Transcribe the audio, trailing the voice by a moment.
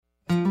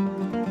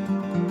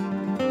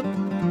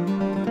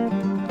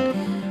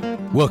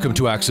Welcome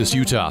to Access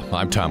Utah.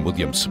 I'm Tom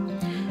Williams.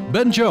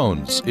 Ben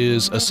Jones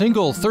is a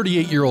single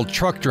 38-year-old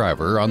truck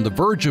driver on the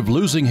verge of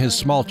losing his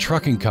small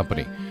trucking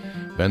company.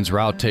 Ben's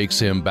route takes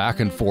him back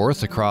and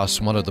forth across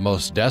one of the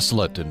most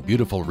desolate and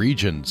beautiful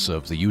regions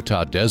of the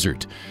Utah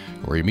desert,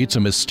 where he meets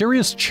a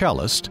mysterious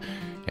cellist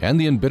and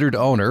the embittered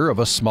owner of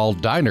a small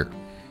diner.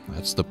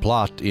 That's the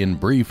plot in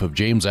brief of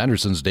James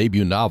Anderson's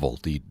debut novel,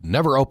 The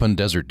Never-Open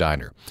Desert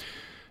Diner.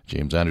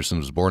 James Anderson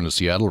was born in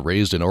Seattle,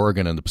 raised in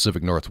Oregon and the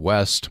Pacific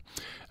Northwest.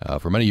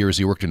 For many years,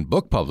 he worked in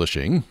book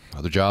publishing.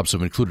 Other jobs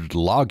have included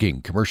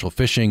logging, commercial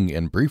fishing,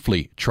 and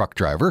briefly truck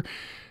driver.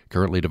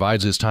 Currently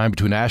divides his time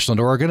between Ashland,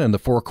 Oregon, and the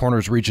Four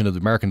Corners region of the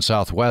American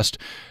Southwest.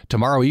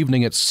 Tomorrow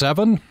evening at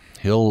 7,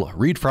 he'll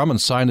read from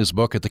and sign his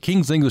book at the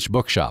King's English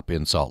Bookshop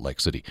in Salt Lake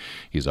City.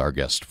 He's our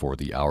guest for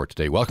the hour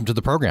today. Welcome to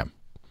the program.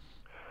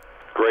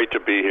 Great to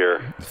be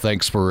here.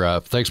 Thanks for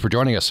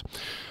joining us.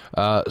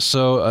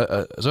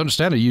 So, as I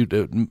understand it,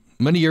 you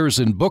many years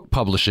in book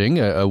publishing,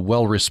 a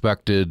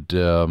well-respected,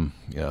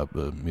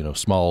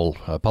 small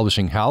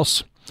publishing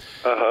house.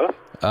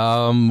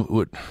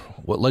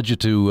 What led you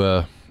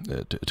to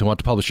want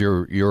to publish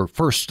your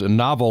first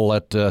novel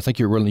at I think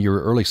you were in your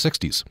early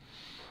 60s?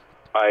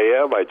 I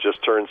am. I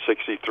just turned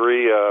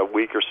 63 a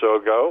week or so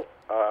ago.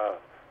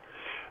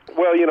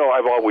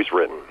 I've always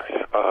written.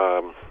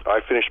 I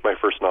finished my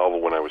first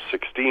novel when I was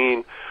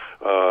 16,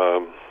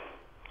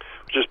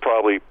 which is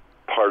probably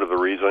part of the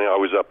reason. I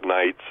was up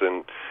nights,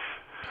 and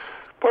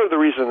part of the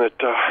reason that,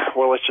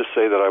 let's just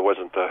say that I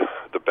wasn't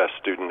the best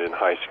student in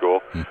high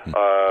school.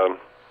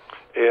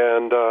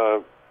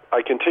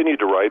 I continued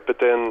to write, but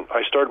then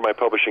I started my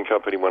publishing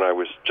company when I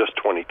was just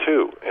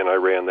 22, and I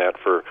ran that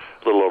for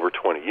a little over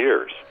 20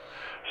 years.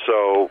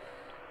 So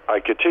I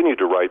continued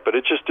to write, but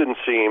it just didn't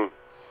seem...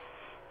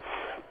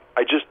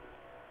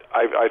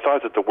 I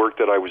thought that the work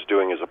that I was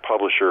doing as a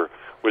publisher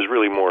was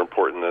really more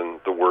important than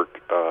the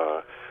work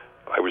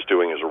I was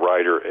doing as a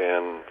writer,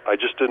 and I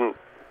just didn't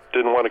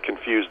want to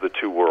confuse the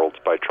two worlds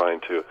by trying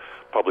to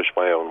publish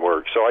my own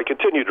work. So I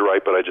continued to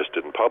write, but I just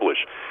didn't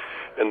publish.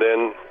 And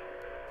then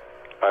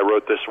I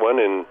wrote this one,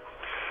 and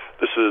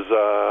this is,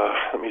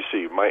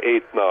 my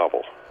 8th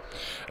novel.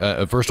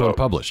 First one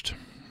published.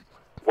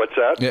 What's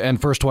that? And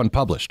first one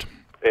published.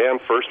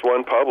 And first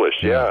one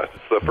published, yeah.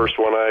 It's the first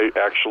one I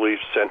actually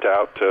sent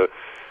out to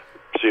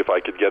see if I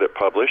could get it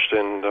published,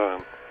 and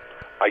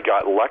I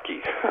got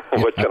lucky.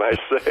 What can I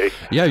say?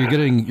 Yeah, you're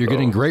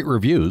getting great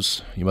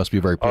reviews. You must be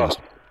very pleased.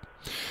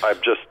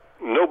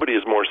 Nobody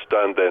is more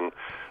stunned than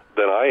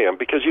I am,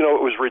 because,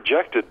 it was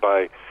rejected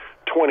by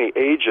 20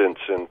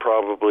 agents and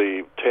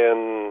probably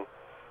 10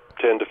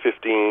 to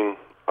 15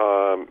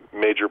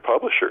 major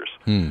publishers.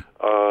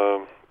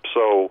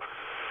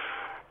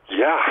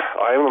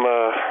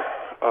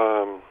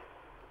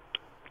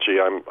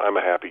 I'm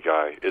a happy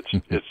guy. It's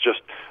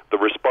just the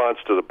response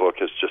to the book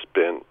has just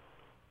been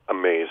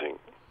amazing.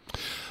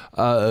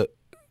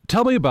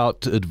 Tell me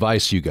about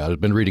advice you got.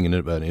 I've been reading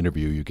an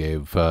interview you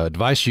gave.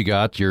 Advice you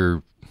got.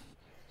 You're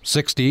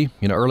 60,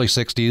 early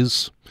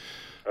 60s.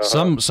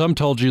 Some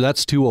told you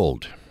that's too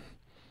old.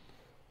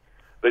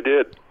 They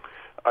did.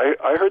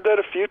 I heard that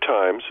a few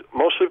times,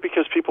 mostly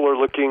because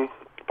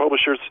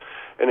publishers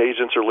and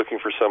agents are looking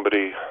for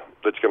somebody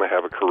that's going to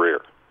have a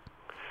career.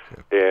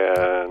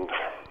 And,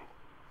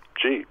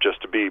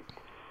 just to be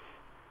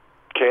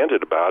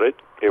candid about it,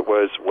 it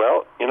was,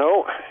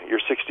 you're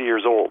 60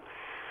 years old.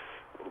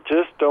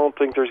 Just don't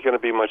think there's going to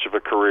be much of a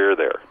career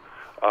there.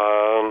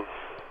 I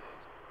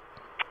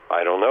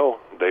don't know.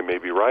 They may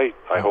be right.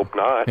 I hope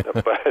not.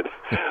 But,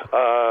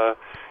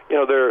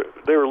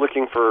 they were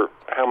looking for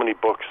how many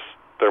books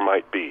there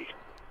might be.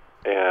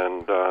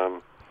 And,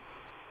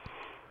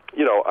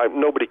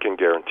 nobody can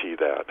guarantee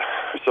that.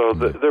 So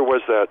there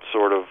was that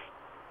sort of,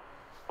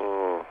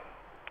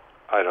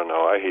 I don't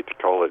know, I hate to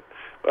call it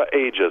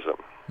ageism,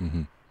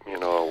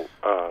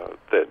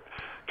 that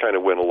kind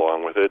of went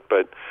along with it.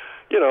 But,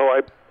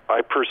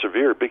 I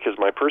persevered because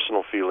my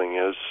personal feeling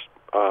is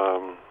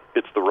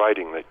it's the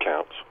writing that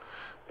counts.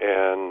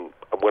 And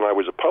when I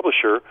was a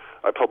publisher,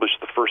 I published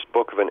the first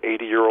book of an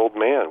 80-year-old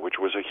man, which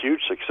was a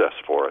huge success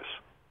for us.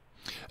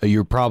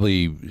 You're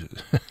probably,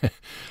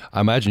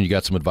 I imagine you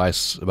got some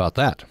advice about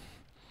that.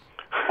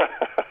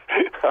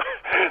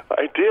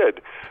 I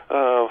did.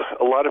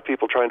 A lot of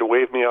people trying to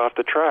wave me off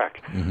the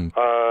track.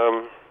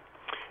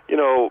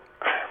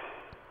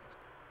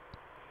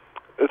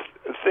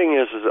 The thing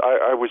is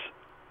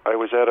I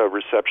was at a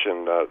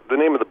reception. The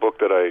name of the book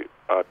that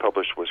I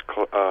published was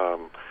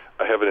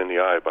A Heaven in the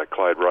Eye by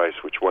Clyde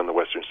Rice, which won the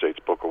Western States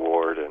Book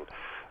Award and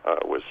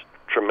was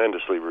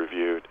tremendously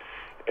reviewed.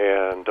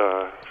 And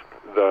a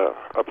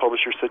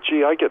publisher said,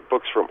 "Gee, I get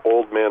books from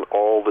old men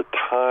all the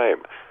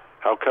time.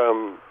 How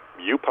come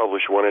you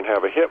publish one and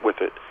have a hit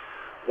with it?"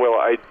 Well,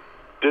 I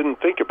didn't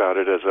think about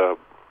it as a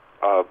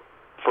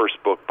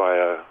first book by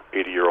a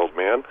 80-year-old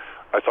man.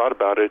 I thought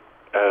about it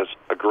as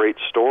a great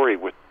story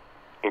with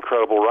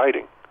incredible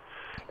writing.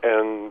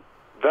 And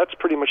that's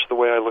pretty much the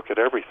way I look at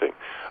everything.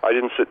 I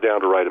didn't sit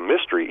down to write a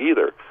mystery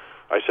either.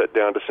 I sat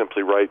down to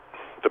simply write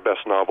the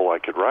best novel I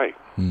could write.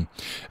 And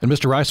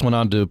Mr. Rice went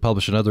on to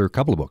publish another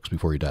couple of books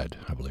before he died,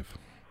 I believe.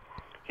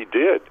 He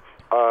did.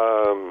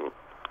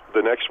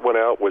 The next one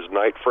out was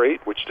Night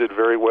Freight, which did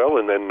very well,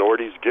 and then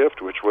Nordy's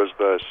Gift, which was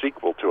the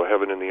sequel to A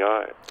Heaven in the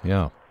Eye.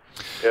 Yeah.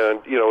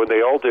 And and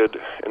they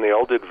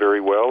all did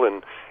very well,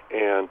 and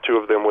two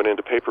of them went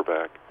into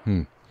paperback.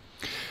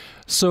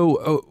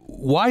 So,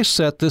 why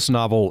set this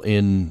novel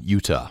in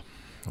Utah?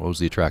 What was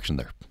the attraction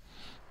there?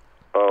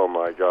 Oh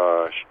my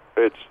gosh,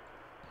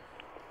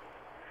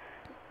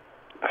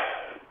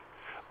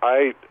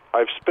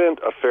 I've spent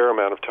a fair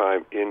amount of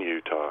time in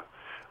Utah.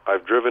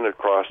 I've driven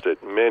across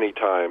it many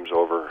times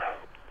over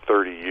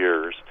 30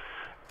 years,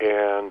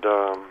 and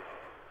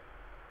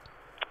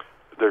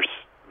there's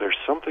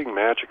something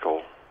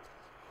magical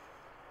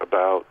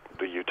about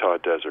the Utah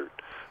desert,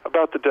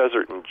 about the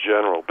desert in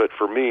general, but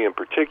for me in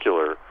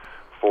particular,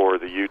 for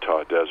the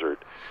Utah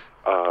desert.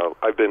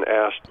 I've been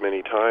asked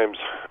many times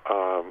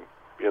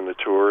in the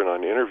tour and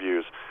on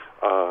interviews,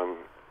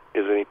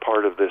 is any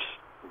part of this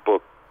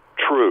book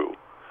true?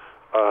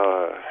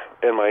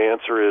 And my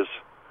answer is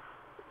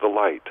the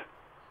light.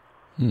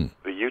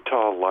 The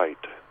Utah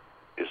light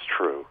is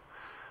true.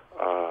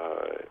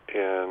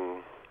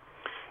 And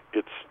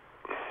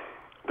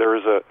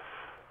there's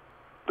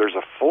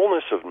a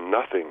fullness of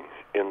nothing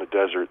in the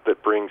desert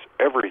that brings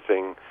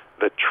everything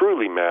that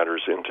truly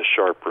matters into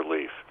sharp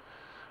relief.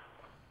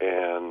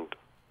 And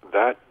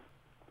that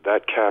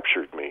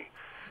captured me.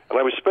 And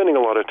I was spending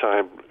a lot of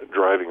time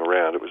driving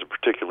around. It was a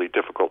particularly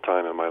difficult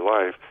time in my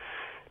life.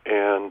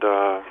 And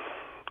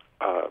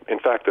in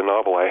fact, the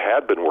novel I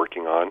had been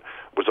working on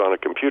was on a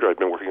computer. I'd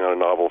been working on a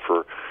novel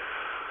for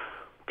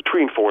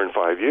between 4 and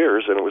 5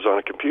 years, and it was on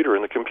a computer,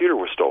 and the computer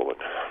was stolen.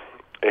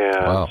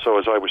 And so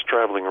as I was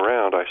traveling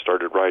around, I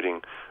started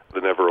writing The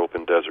Never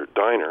Open Desert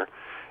Diner.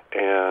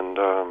 And,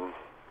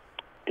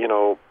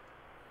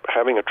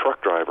 having a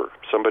truck driver,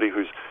 somebody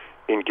who's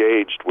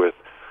engaged with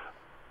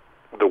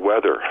the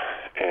weather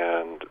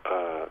and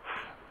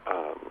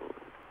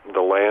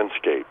the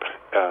landscape,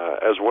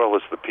 as well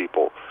as the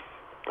people,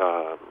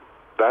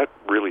 that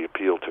really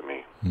appealed to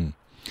me.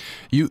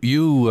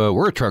 You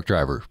were a truck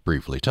driver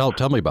briefly.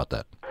 Tell me about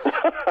that.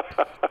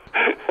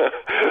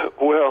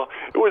 Well,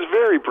 it was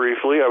very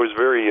briefly. I was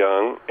very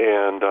young,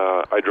 and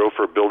I drove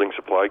for a building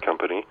supply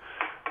company,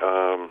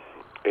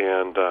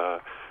 and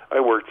I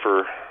worked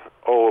for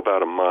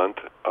about a month,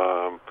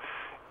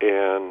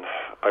 and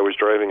I was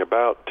driving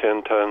about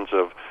 10 tons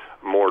of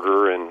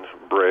mortar and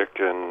brick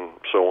and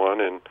so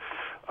on, and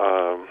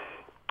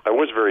I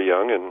was very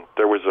young, and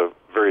there was a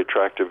very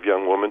attractive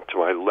young woman to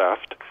my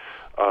left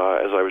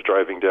as I was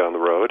driving down the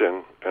road,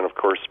 and of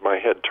course my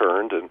head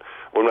turned, and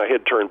when my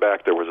head turned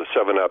back, there was a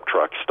 7-Up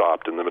truck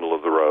stopped in the middle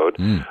of the road,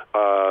 and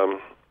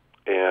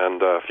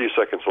a few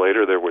seconds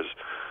later there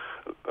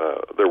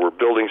were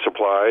building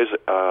supplies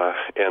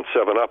and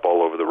 7-Up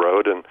all over the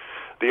road, and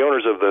the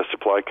owners of the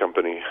supply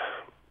company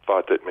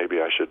thought that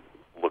maybe I should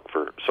look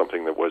for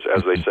something that was,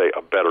 as they say,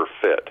 a better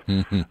fit. So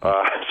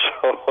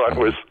I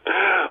was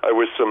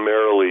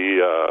summarily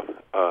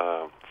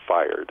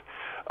fired.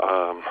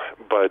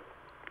 But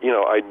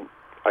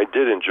I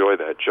did enjoy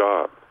that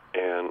job,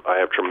 and I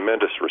have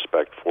tremendous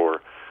respect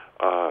for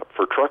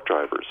truck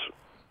drivers.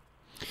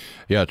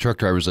 Yeah, truck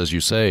drivers, as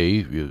you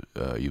say,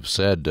 you've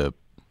said,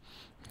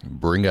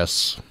 bring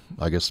us,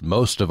 I guess,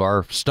 most of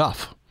our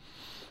stuff.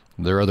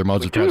 There are other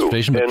modes of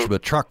transportation,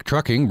 but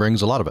trucking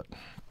brings a lot of it.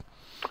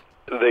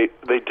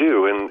 They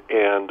do, and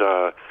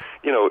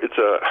it's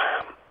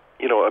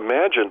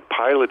imagine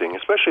piloting,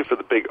 especially for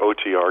the big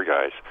OTR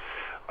guys,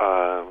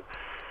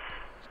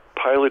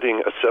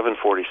 piloting a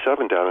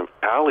 747 down an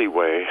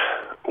alleyway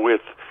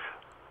with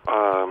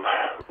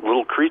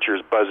little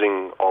creatures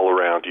buzzing all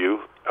around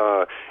you.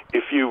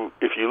 If you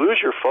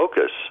lose your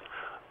focus,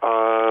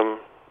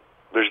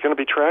 there's going to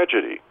be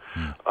tragedy.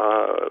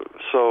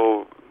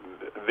 So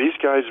these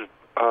guys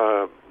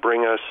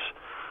bring us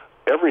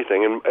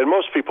everything, and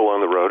most people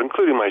on the road,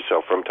 including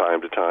myself from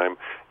time to time,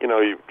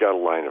 you've got a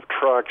line of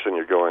trucks and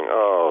you're going,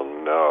 oh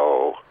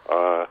no,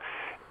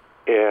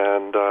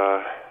 and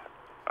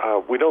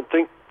we don't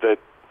think that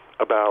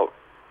about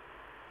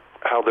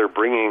how they're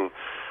bringing,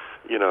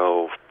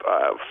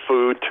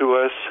 food to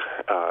us,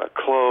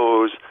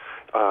 clothes,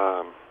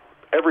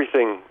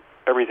 everything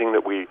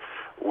that we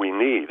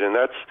need, and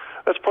that's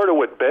part of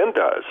what Ben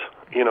does.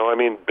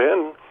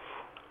 Ben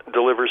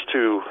delivers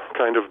to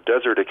kind of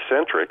desert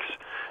eccentrics,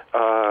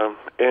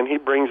 and he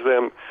brings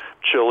them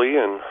chili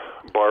and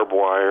barbed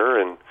wire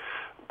and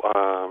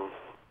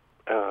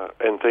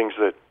things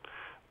that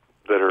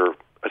are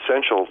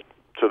essential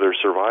to their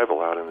survival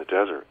out in the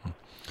desert.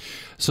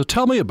 So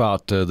tell me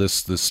about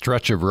this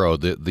stretch of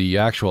road. The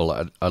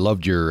actual. I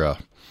loved your.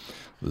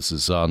 This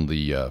is on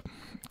the.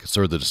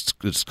 Sort of the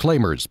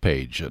disclaimers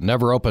page.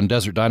 Never Open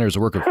Desert Diner is a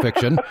work of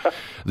fiction.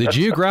 The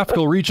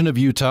geographical region of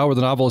Utah where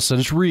the novel is set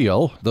is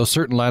real, though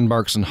certain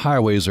landmarks and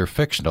highways are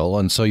fictional.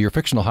 And so your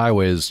fictional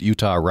highway is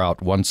Utah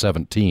Route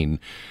 117.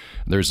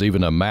 There's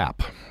even a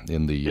map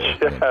in the, in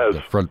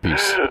the front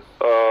piece.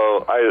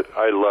 Oh, I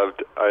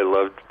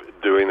loved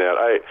doing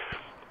that.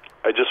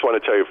 I just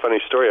want to tell you a funny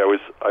story.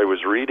 I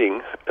was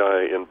reading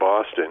in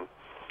Boston,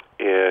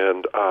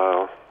 and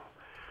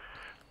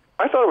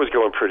I thought it was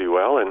going pretty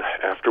well. And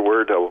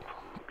afterward, a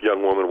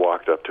young woman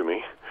walked up to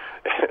me,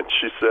 and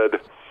she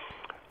said,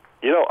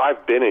 "You know,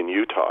 I've been in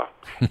Utah,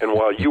 and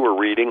while you were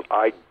reading,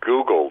 I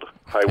Googled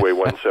Highway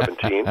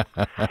 117,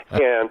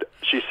 and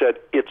she said,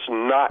 it's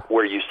not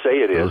where you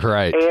say it is,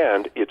 right,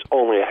 and it's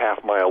only a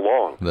half mile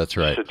long." That's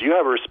right. She said, "Do you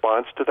have a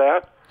response to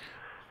that?"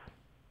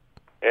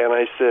 And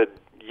I said,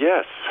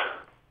 "Yes.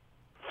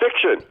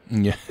 Fiction.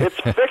 Yeah. It's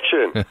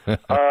fiction."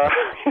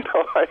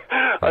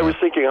 I was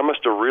thinking I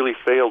must have really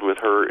failed with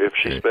her if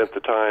she spent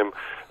the time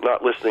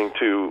not listening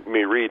to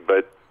me read,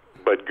 but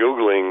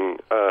Googling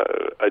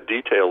a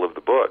detail of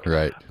the book.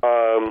 Right.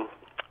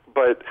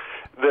 But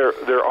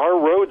there are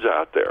roads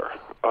out there,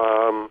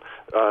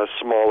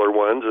 smaller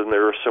ones, and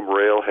there are some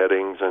rail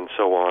headings and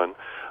so on.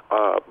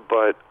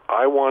 But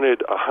I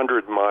wanted a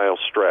 100-mile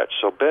stretch.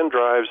 So Ben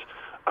drives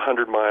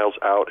 100 miles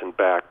out and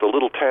back. The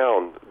little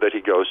town that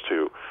he goes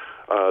to,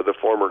 the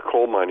former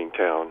coal mining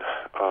town,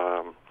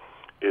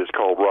 is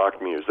called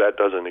Rockmuse. That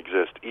doesn't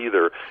exist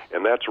either,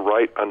 and that's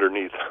right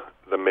underneath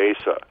the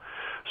mesa.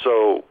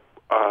 So,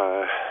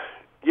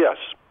 yes,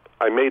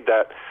 I made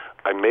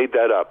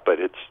that up, but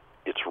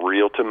it's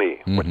real to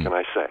me. Mm-hmm. What can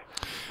I say?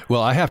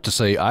 Well, I have to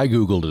say I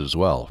Googled it as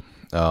well.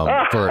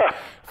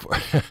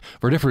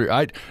 For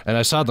different, and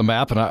I saw the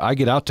map, and I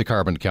get out to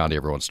Carbon County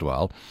every once in a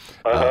while,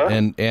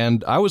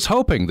 and I was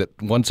hoping that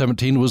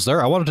 117 was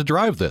there. I wanted to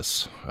drive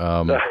this.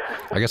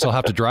 I guess I'll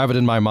have to drive it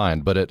in my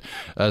mind, but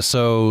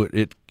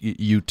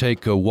you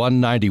take a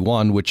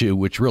 191,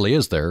 which really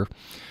is there.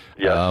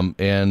 Yes.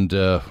 And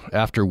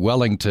after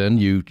Wellington,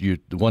 you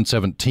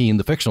 117,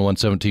 the fictional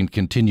 117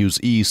 continues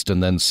east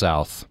and then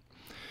south.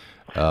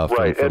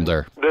 Right. From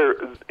there.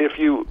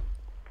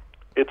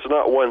 It's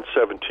not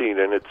 117,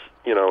 and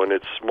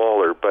it's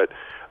smaller, but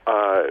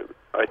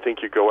I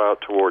think you go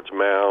out towards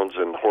Mounds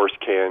and Horse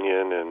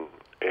Canyon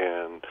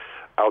and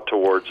out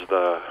towards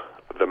the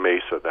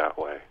mesa that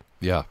way.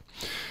 Yeah.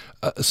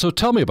 So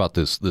tell me about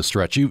this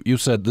stretch. You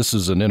said this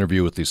is an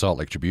interview with the Salt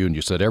Lake Tribune.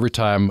 You said every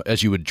time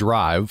as you would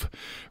drive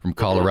from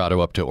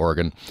Colorado up to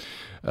Oregon,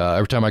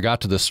 every time I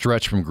got to this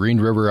stretch from Green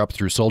River up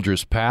through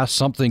Soldiers Pass,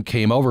 something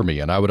came over me,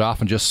 and I would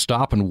often just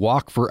stop and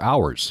walk for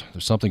hours.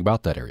 There's something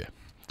about that area.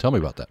 Tell me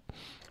about that.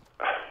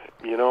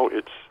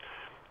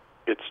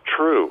 It's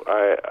true.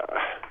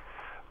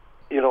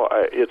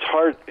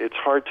 It's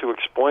hard to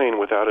explain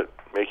without it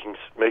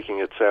making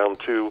it sound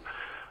too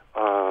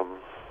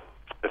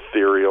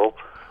ethereal.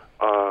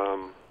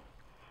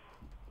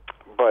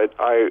 But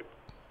I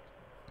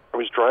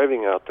was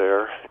driving out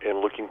there and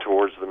looking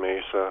towards the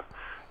mesa,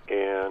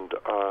 and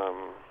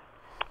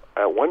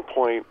at one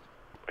point,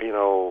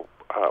 all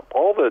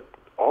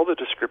the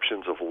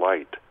descriptions of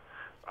light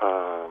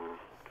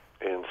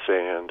and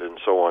sand and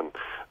so on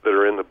that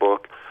are in the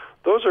book,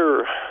 those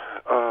are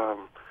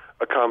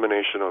a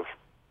combination of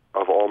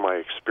all my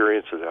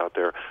experiences out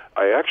there.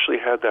 I actually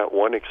had that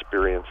one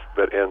experience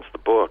that ends the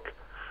book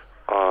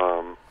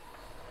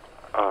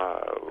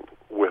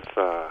with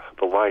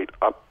the light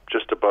up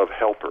just above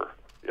Helper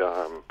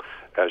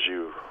as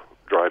you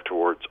drive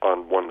towards,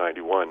 on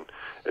 191,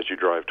 as you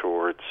drive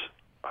towards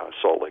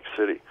Salt Lake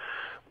City.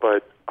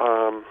 But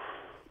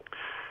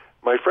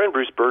my friend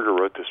Bruce Berger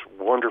wrote this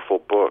wonderful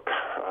book,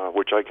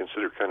 which I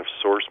consider kind of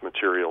source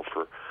material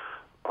for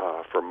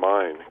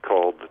mine,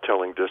 called The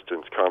Telling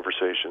Distance: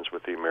 Conversations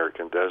with the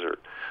American Desert.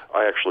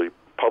 I actually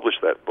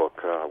published that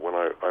book when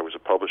I was a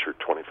publisher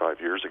 25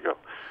 years ago.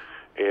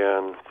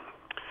 And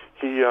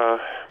he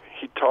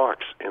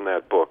talks in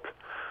that book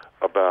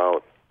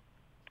about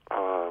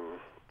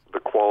the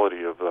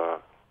quality of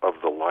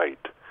the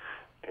light,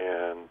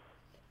 and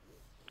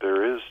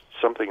there is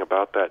something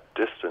about that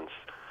distance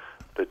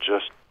that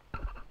just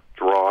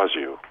draws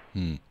you.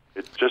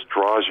 It just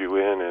draws you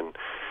in,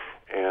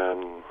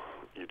 and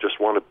you just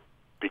want to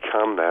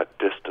become that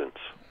distance.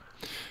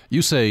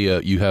 You say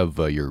you have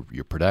your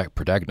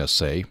protagonists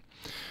say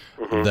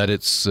that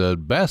it's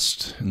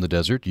best in the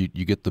desert.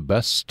 You get the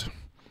best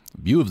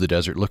view of the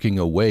desert looking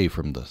away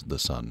from the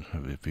sun.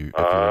 If you're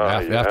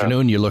in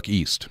afternoon, you look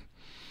east.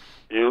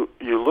 You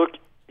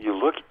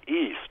look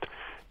east,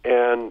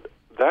 and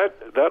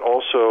that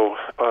also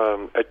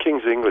at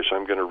King's English,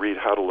 I'm going to read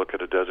How to Look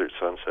at a Desert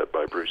Sunset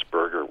by Bruce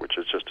Berger, which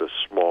is just a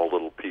small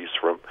little piece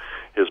from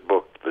his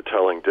book, The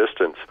Telling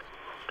Distance.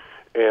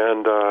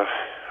 And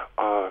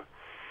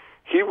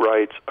he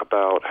writes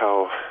about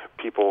how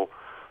people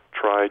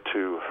try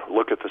to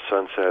look at the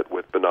sunset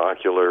with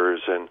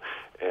binoculars and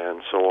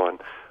so on,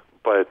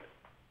 but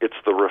it's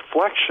the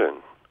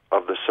reflection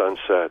of the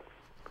sunset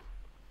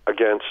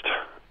against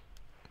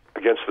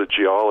the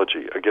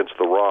geology, against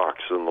the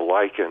rocks and the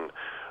lichen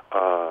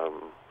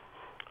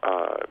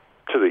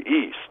to the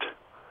east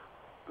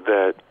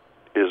that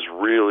is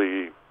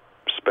really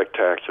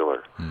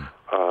spectacular.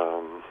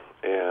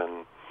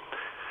 And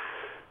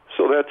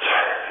so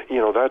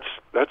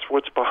that's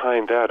what's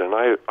behind that. And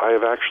I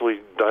have actually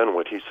done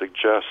what he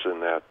suggests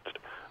in that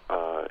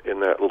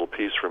little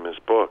piece from his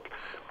book.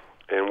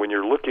 And when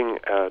you're looking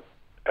at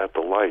at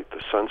the light,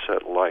 the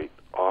sunset light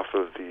off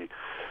of the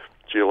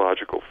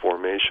geological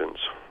formations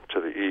to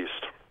the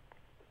east.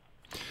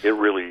 It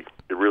really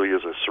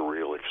is a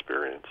surreal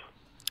experience.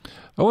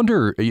 I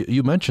wonder,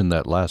 you mentioned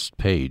that last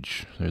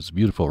page. There's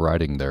beautiful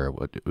writing there.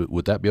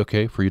 Would that be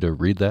okay for you to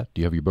read that?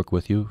 Do you have your book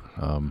with you?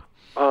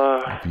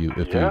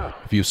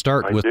 If you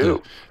start with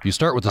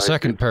the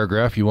second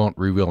paragraph, you won't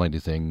reveal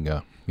anything.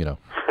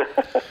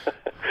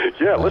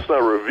 Yeah, let's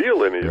not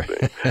reveal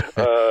anything.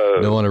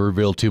 Don't want to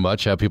reveal too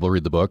much. Have people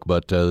read the book,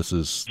 but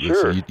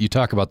Sure. You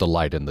talk about the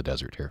light in the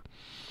desert here.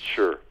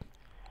 Sure.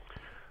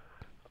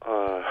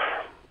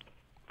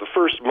 The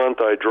first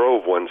month I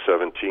drove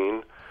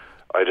 117,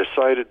 I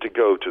decided to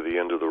go to the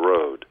end of the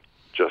road,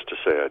 just to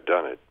say I'd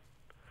done it.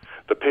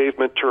 The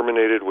pavement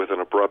terminated with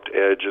an abrupt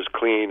edge as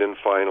clean and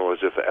final as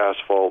if the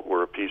asphalt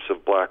were a piece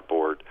of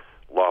blackboard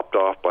lopped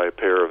off by a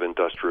pair of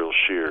industrial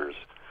shears.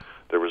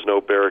 There was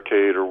no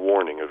barricade or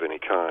warning of any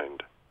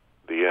kind.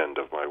 The end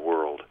of my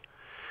world.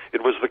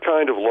 It was the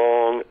kind of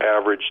long,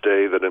 average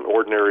day that an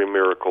ordinary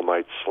miracle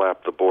might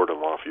slap the boredom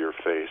off your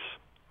face.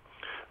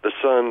 The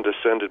sun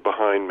descended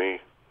behind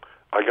me.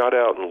 I got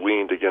out and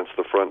leaned against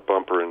the front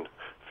bumper and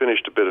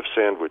finished a bit of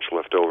sandwich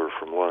left over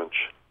from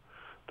lunch.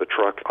 The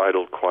truck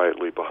idled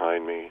quietly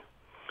behind me.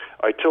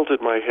 I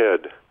tilted my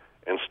head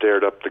and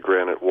stared up the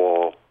granite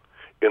wall.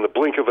 In the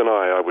blink of an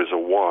eye, I was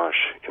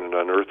awash in an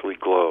unearthly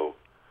glow.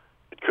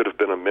 It could have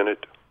been a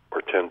minute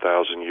or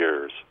 10,000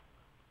 years.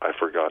 I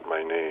forgot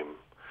my name.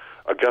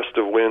 A gust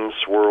of wind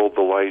swirled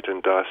the light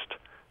and dust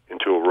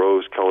into a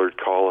rose-colored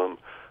column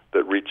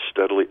that reached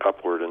steadily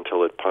upward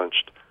until it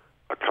punched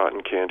a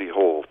cotton candy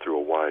hole through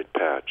a wide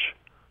patch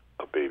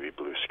of baby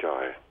blue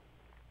sky.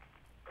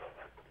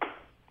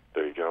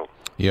 There you go.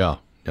 Yeah,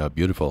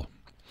 beautiful.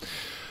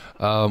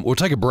 We'll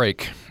take a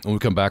break. When we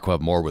come back, we'll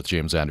have more with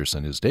James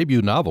Anderson. His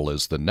debut novel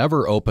is The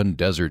Never Open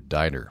Desert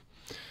Diner.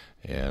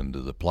 And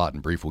the plot in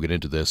brief, we'll get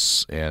into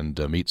this and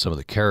meet some of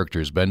the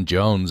characters. Ben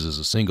Jones is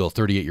a single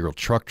 38-year-old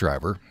truck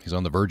driver. He's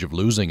on the verge of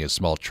losing his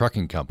small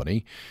trucking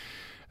company,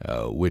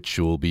 which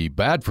will be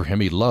bad for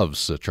him. He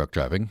loves truck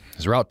driving.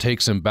 His route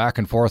takes him back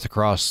and forth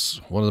across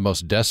one of the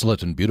most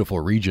desolate and beautiful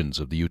regions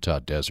of the Utah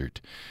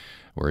desert,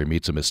 where he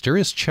meets a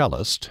mysterious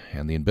cellist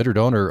and the embittered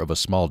owner of a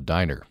small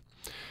diner.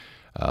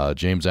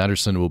 James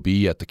Anderson will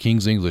be at the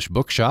King's English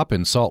Bookshop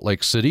in Salt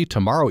Lake City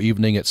tomorrow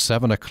evening at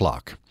 7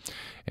 o'clock.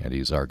 And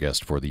he's our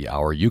guest for the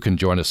hour. You can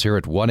join us here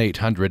at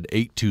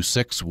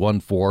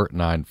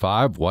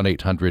 1-800-826-1495,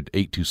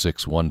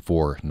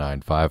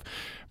 1-800-826-1495.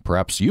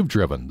 Perhaps you've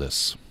driven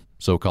this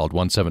so-called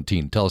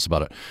 117. Tell us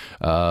about it.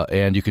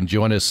 And you can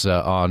join us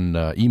on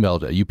email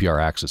to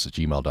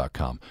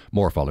upraccess@gmail.com.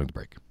 More following the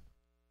break.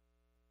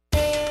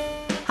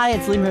 Hi,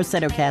 it's Lynn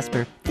Rossetto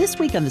Casper. This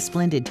week on The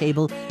Splendid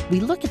Table, we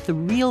look at the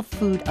real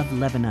food of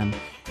Lebanon,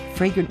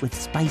 fragrant with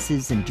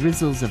spices and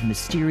drizzles of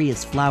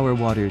mysterious flower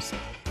waters.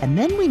 And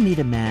then we meet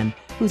a man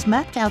who's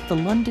mapped out the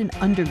London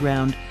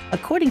Underground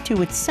according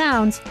to its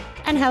sounds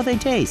and how they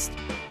taste.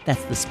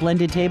 That's The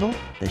Splendid Table,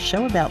 the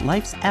show about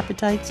life's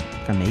appetites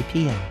from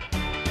APM.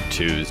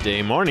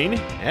 Tuesday morning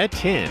at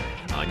 10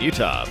 on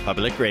Utah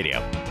Public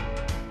Radio.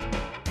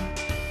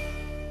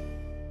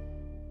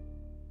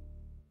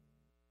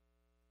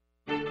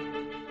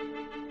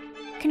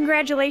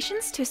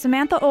 Congratulations to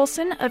Samantha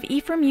Olson of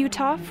Ephraim,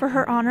 Utah for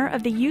her honor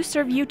of the You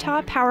Serve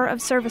Utah Power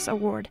of Service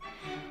Award.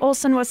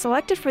 Olson was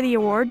selected for the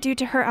award due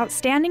to her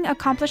outstanding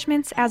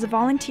accomplishments as a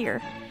volunteer.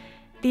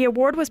 The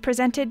award was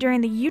presented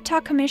during the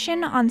Utah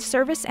Commission on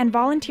Service and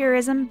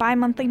Volunteerism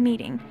bi-monthly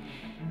meeting.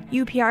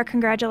 UPR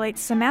congratulates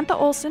Samantha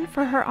Olson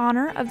for her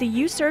honor of the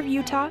You Serve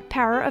Utah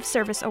Power of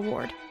Service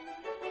Award.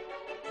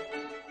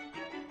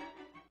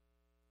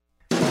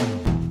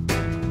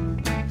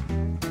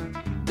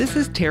 This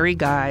is Terry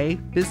Guy,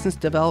 Business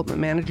Development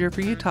Manager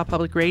for Utah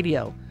Public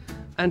Radio.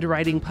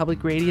 Underwriting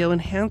public radio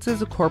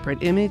enhances a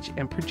corporate image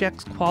and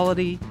projects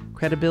quality,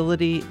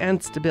 credibility,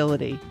 and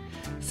stability.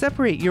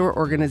 Separate your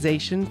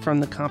organization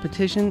from the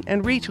competition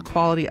and reach a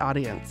quality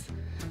audience.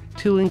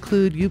 To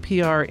include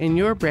UPR in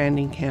your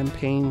branding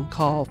campaign,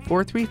 call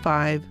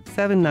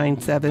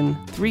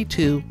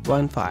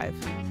 435-797-3215.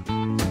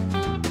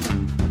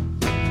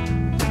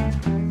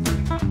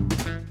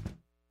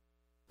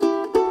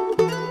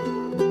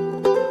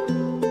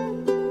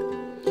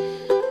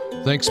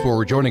 Thanks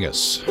for joining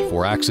us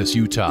for Access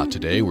Utah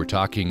today. We're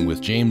talking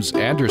with James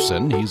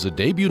Anderson. He's a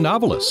debut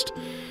novelist.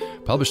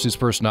 Published his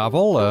first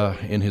novel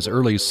in his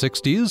early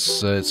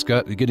 60s. It's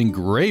getting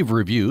grave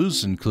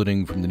reviews,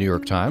 including from the New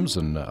York Times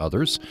and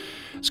others.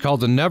 It's called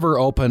The Never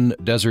Open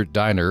Desert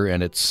Diner,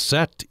 and it's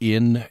set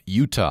in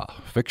Utah,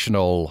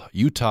 fictional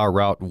Utah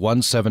Route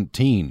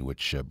 117,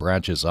 which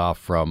branches off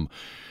from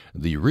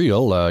the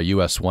real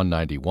US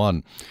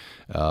 191.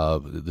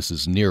 This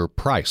is near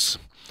Price.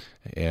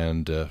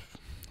 And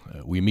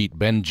we meet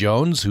Ben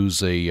Jones,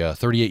 who's a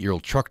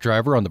 38-year-old truck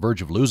driver on the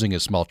verge of losing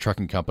his small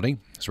trucking company.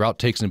 His route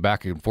takes him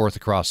back and forth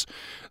across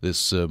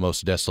this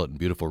most desolate and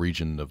beautiful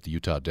region of the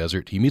Utah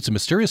desert. He meets a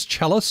mysterious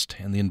cellist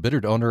and the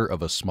embittered owner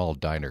of a small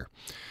diner.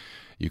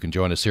 You can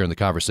join us here in the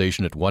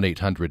conversation at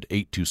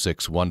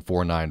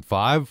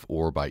 1-800-826-1495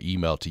 or by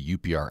email to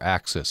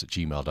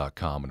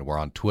upraccess@gmail.com, and we're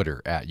on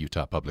Twitter at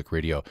Utah Public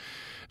Radio.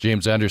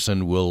 James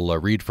Anderson will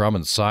read from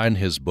and sign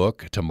his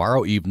book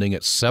tomorrow evening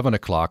at 7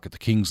 o'clock at the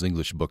King's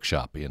English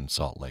Bookshop in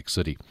Salt Lake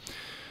City.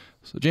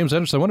 So, James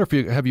Anderson, I wonder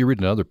if you read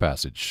another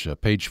passage,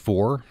 page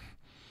 4.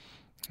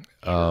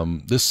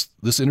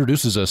 This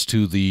introduces us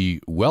to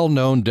the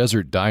well-known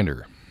desert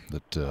diner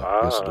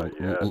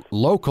that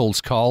locals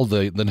call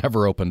the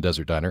never-open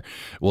desert diner.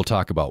 We'll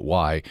talk about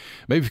why.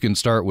 Maybe you can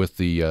start with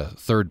the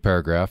third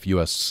paragraph,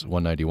 US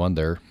 191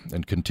 there,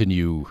 and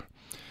continue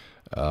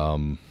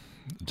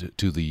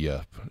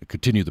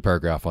continue the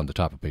paragraph on the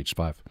top of page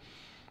 5.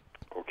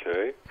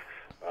 Okay.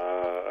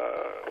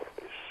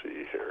 Let me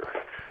see here.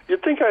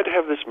 You'd think I'd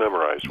have this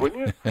memorized,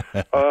 wouldn't you?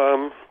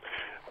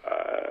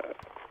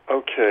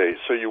 Okay,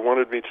 so you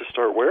wanted me to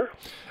start where?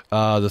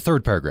 The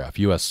third paragraph,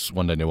 US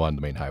 191,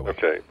 the main highway.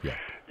 Okay. Yeah.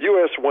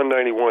 US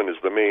 191 is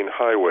the main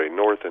highway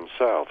north and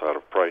south out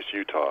of Price,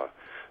 Utah.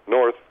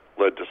 North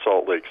led to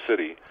Salt Lake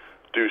City.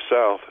 Due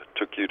south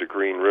took you to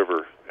Green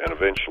River and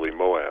eventually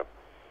Moab.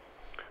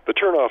 The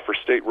turnoff for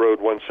State Road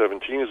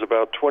 117 is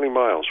about 20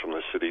 miles from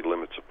the city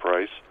limits of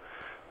Price.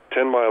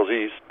 10 miles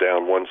east,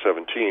 down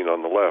 117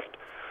 on the left,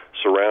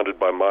 surrounded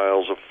by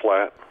miles of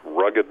flat,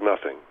 rugged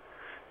nothing,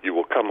 you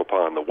will come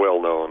upon the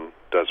well-known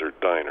Desert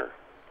Diner.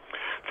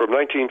 From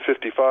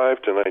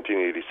 1955 to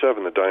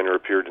 1987, the diner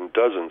appeared in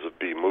dozens of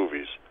B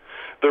movies.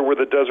 There were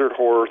the desert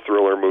horror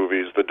thriller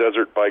movies, the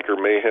desert biker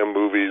mayhem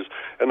movies,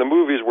 and the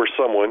movies where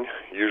someone,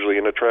 usually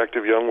an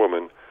attractive young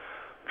woman,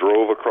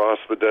 drove across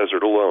the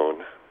desert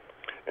alone,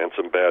 and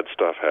some bad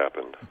stuff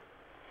happened.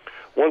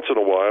 Once in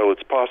a while,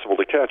 it's possible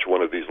to catch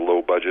one of these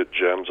low-budget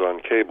gems on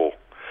cable.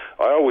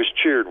 I always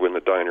cheered when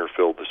the diner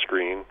filled the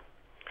screen.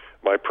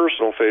 My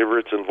personal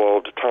favorites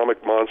involved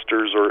atomic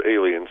monsters or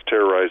aliens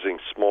terrorizing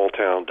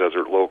small-town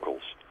desert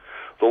locals.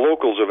 The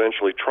locals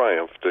eventually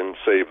triumphed and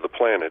saved the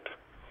planet.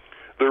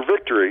 Their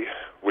victory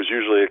was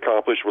usually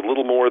accomplished with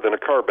little more than a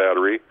car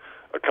battery,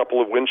 a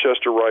couple of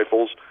Winchester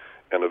rifles,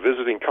 and a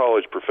visiting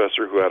college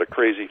professor who had a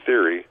crazy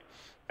theory,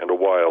 and a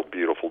wild,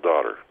 beautiful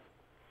daughter.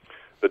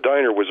 The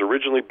diner was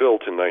originally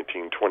built in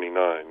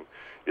 1929.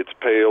 Its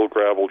pale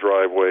gravel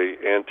driveway,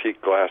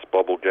 antique glass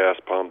bubble gas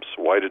pumps,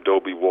 white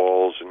adobe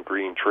walls, and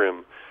green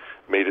trim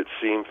made it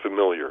seem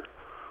familiar,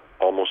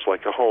 almost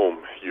like a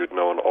home you'd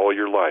known all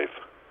your life,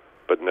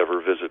 but never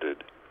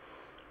visited.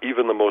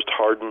 Even the most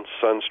hardened,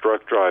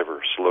 sun-struck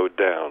driver slowed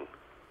down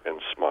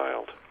and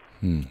smiled.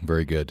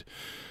 Very good.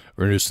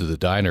 We're introduced to the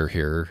diner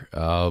here.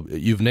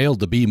 You've nailed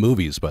the B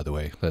movies, by the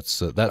way. That's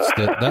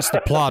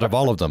the plot of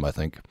all of them, I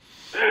think.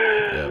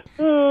 Yeah.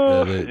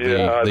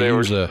 They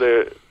use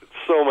they're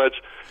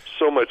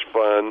so much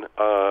fun,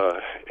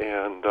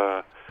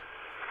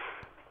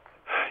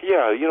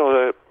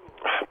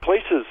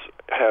 places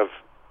have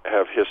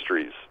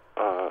histories,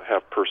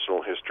 have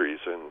personal histories,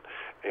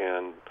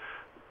 and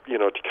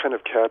to kind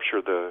of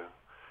capture the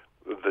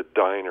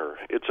diner.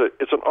 It's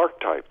an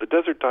archetype. The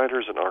desert diner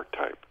is an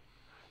archetype,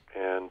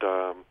 and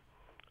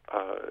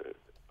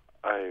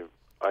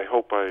I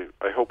hope I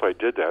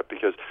did that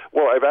because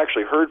I've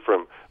actually heard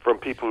from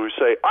people who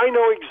say I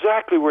know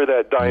exactly where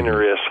that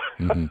diner is,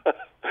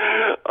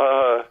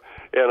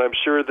 and I'm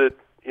sure that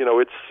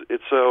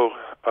it's so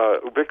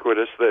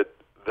ubiquitous that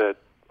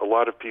a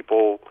lot of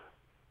people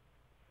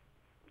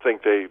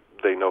think they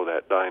know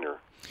that diner.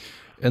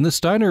 And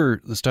this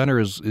diner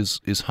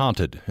is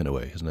haunted in a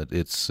way, isn't it?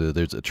 It's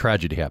there's a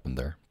tragedy happened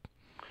there.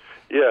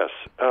 Yes,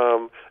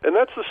 and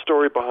that's the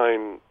story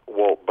behind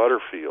Walt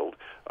Butterfield.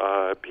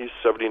 He's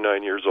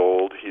 79 years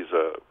old. He's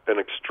an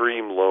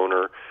extreme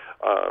loner.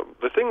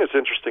 The thing that's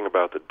interesting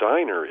about the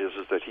diner is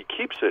that he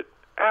keeps it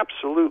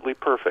absolutely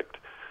perfect.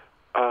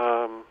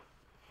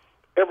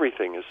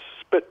 Everything is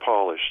spit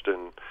polished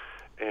and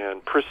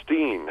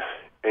pristine,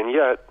 and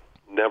yet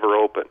never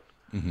open.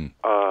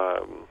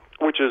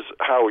 Which is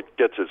how it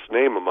gets its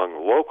name among the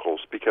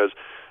locals, because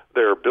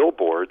there are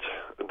billboards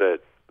that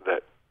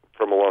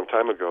from a long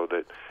time ago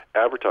that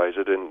advertise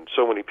it, and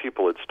so many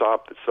people had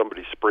stopped that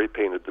somebody spray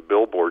painted the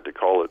billboard to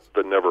call it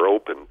the Never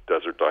Open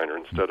Desert Diner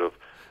instead of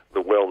the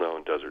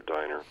well-known Desert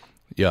Diner.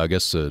 Yeah, I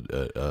guess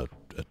a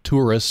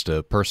tourist,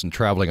 a person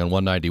traveling on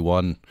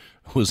 191,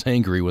 was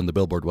angry when the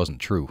billboard wasn't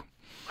true.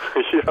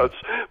 Yes.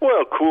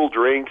 Well, cool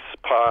drinks,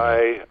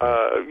 pie,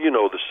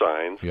 the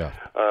signs. Yeah.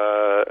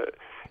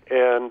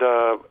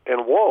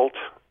 And Walt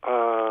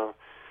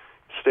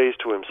stays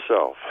to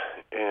himself,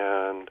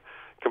 and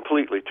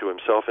completely to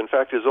himself. In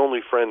fact, his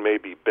only friend may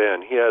be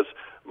Ben. He has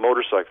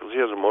motorcycles. He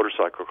has a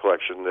motorcycle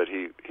collection that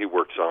he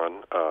works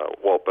on,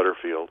 Walt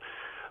Butterfield,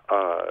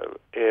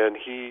 and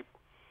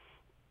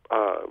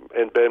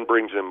Ben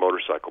brings in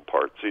motorcycle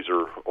parts. These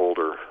are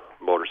older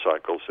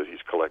motorcycles that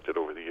he's collected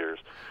over the years.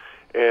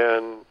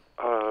 And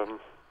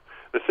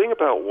the thing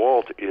about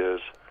Walt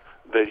is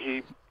that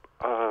he's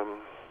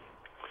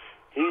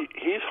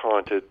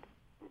haunted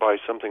by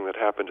something that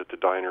happened at the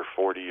diner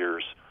 40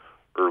 years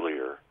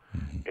earlier.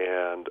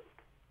 And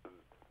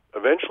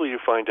eventually you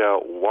find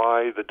out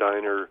why the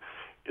diner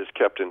is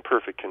kept in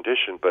perfect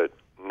condition but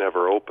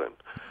never open.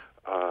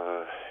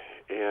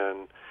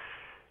 And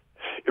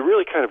it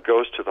really kind of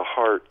goes to the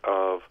heart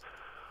of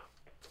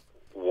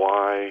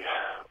why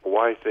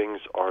things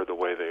are the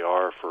way they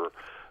are for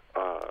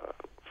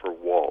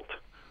Walt,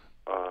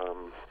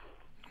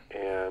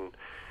 and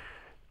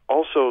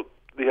also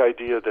the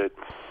idea that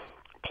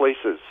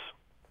places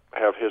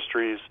have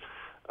histories,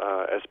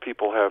 as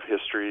people have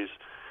histories,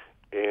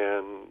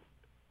 and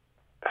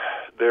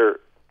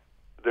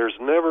there's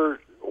never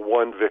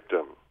one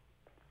victim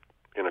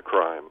in a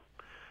crime.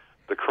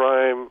 The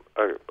crime,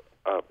 a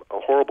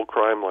horrible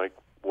crime like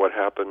what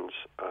happens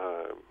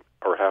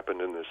or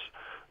happened in this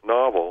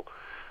novel,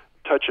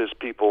 touches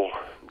people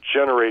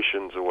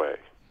generations away.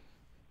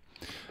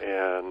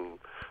 And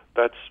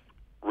that's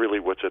really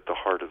what's at the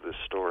heart of this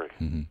story.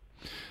 Mm-hmm.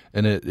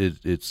 And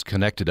it's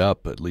connected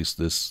up, at least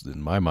this in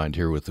my mind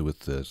here, with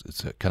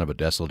it's a kind of a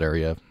desolate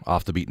area,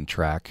 off the beaten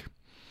track.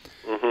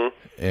 Mm-hmm.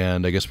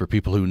 And I guess for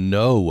people who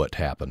know what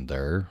happened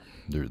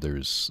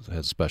there's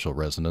has special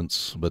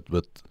resonance. But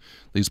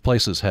these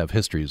places have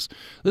histories.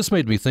 This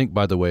made me think,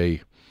 by the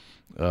way,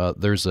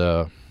 there's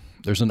an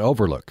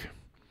overlook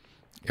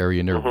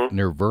area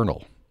near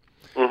Vernal,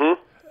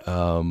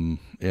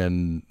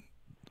 and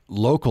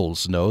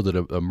locals know that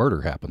a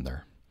murder happened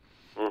there.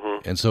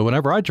 And so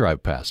whenever I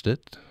drive past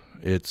it,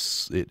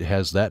 it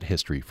has that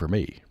history for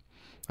me.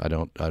 I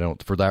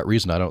don't for that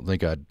reason. I don't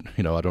think I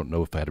don't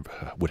know if I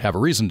would have a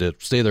reason to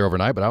stay there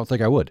overnight, but I don't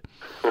think I would,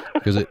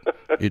 because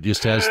it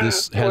just has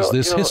this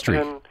history.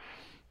 And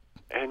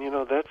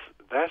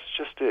that's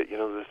just it.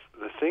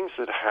 The things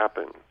that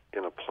happen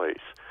in a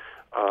place,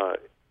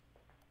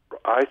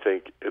 I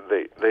think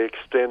they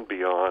extend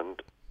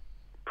beyond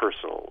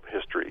personal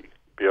history,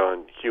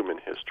 beyond human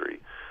history,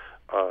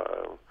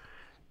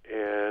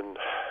 and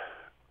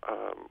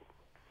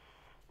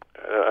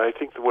I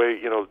think the way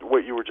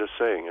what you were just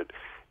saying,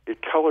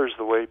 it colors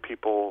the way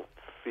people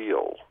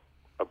feel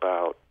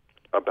about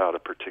a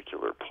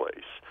particular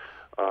place,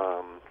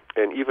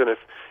 and even if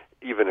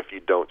you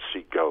don't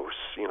see ghosts,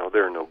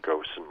 there are no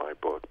ghosts in my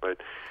book,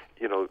 but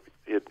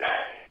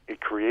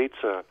it creates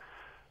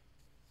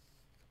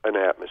an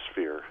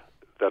atmosphere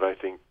that I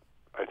think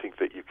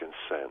that you can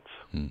sense.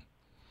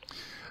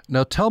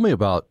 Now tell me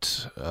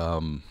about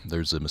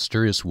there's a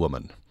mysterious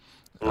woman.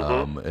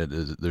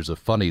 There's a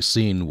funny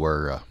scene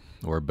where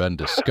Ben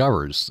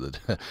discovers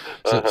that.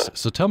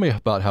 So tell me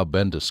about how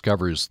Ben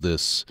discovers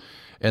this,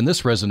 and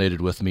this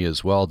resonated with me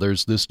as well.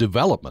 There's this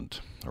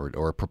development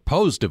or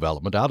proposed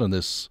development out in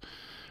this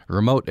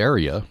remote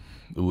area,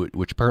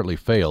 which apparently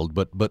failed,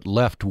 but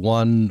left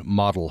one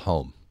model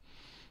home.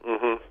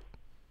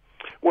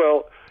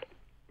 Well,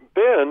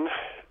 Ben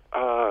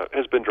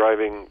has been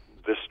driving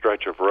this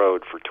stretch of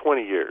road for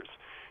 20 years.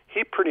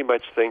 He pretty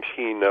much thinks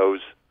he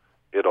knows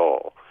it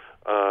all.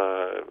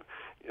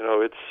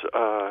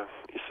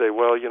 You say,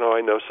 well,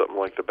 I know something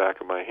like the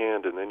back of my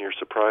hand, and then you're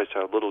surprised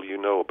how little you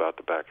know about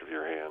the back of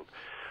your hand.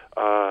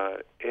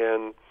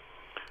 And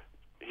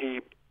he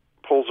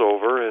pulls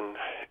over, and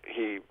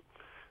he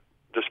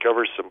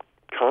discovers some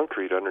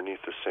concrete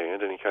underneath the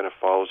sand, and he kind of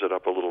follows it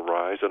up a little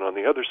rise, and on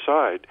the other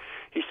side,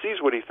 he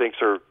sees what he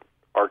thinks are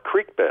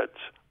creek beds,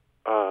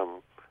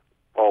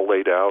 all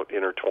laid out,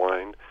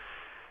 intertwined,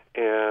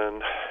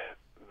 and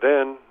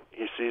then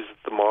he sees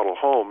the model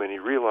home, and he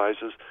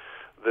realizes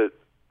that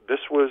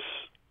this was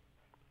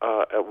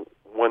at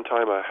one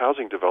time a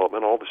housing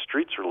development. All the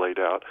streets are laid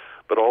out,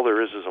 but all there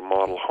is a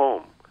model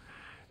home.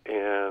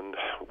 And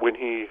when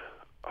he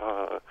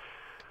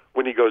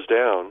goes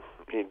down,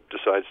 he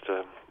decides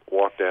to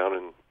walk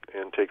down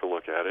and take a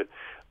look at it.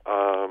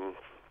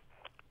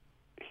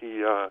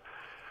 He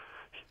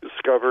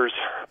discovers,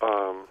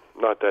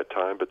 not that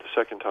time, but the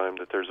second time,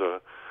 that there's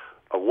a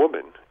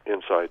woman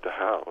inside the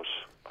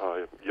house,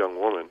 a young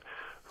woman,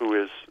 who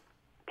is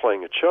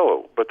playing a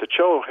cello, but the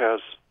cello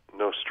has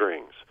no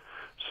strings.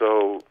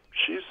 So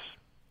she's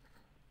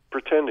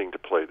pretending to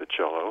play the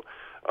cello.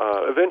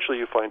 Eventually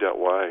you find out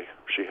why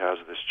she has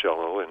this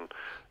cello and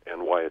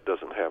why it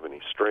doesn't have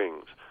any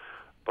strings.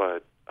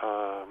 But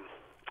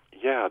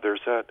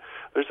there's that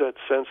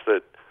sense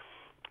that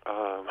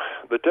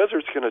the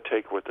desert's going to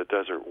take what the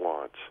desert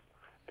wants.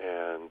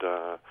 And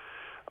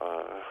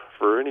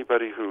for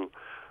anybody who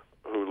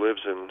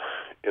lives in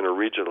a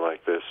region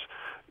like this,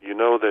 you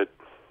know that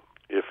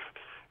if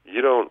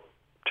you don't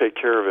take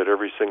care of it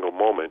every single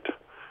moment,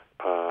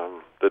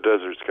 the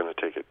desert's going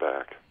to take it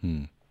back.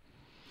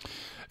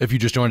 If you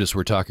just joined us,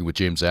 we're talking with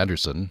James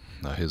Anderson.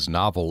 His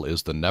novel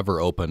is The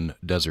Never Open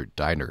Desert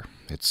Diner.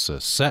 It's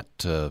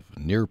set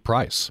near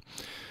Price,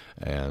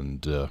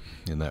 and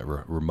in that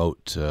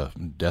remote,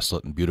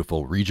 desolate, and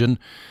beautiful region.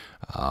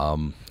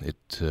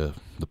 The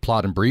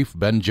plot in brief: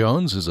 Ben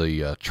Jones is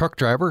a truck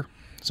driver.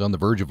 He's on the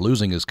verge of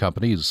losing his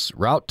company. His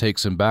route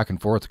takes him back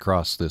and forth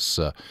across this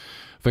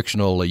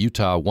fictional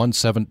Utah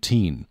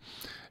 117.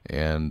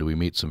 And we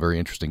meet some very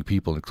interesting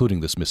people,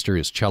 including this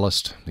mysterious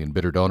cellist, the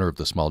embittered owner of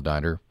the small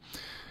diner.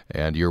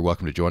 And you're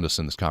welcome to join us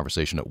in this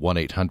conversation at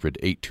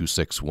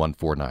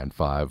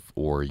 1-800-826-1495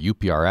 or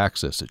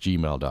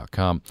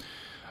upraccess@gmail.com.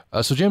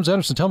 So James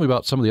Anderson, tell me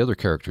about some of the other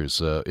characters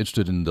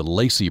interested in the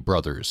Lacey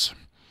brothers.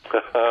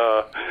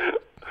 I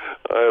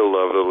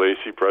love the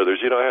Lacey brothers.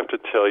 I have to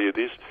tell you,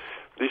 these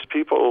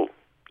people,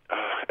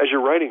 as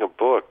you're writing a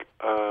book,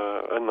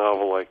 a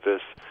novel like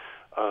this,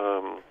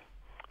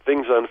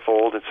 things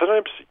unfold, and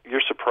sometimes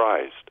you're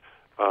surprised.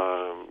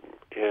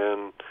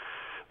 And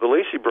the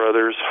Lacey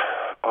brothers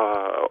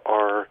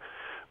are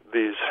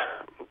these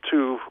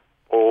two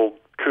old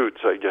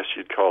coots, I guess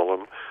you'd call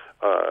them,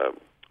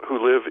 who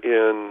live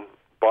in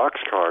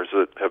boxcars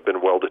that have been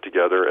welded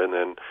together and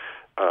then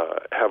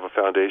have a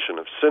foundation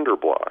of cinder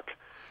block.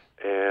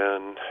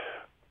 And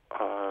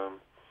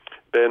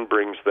Ben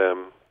brings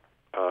them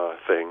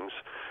things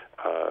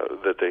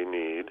that they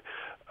need.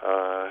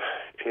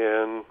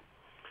 And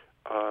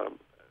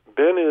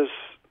Ben is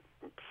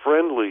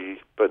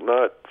friendly, but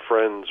not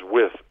friends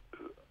with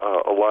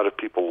a lot of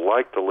people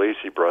like the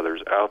Lacey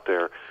brothers out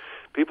there,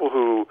 people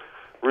who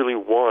really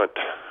want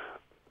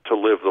to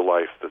live the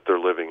life that they're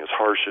living, as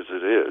harsh as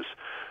it is.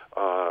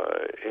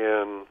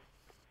 And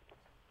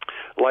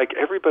like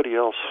everybody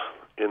else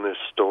in this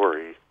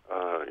story,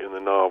 in the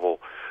novel,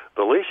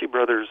 the Lacey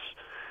brothers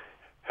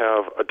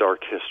have a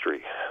dark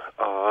history.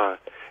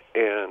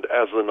 And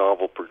as the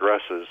novel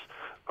progresses,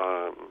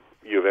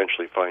 you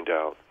eventually find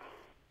out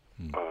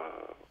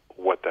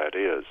what that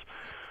is.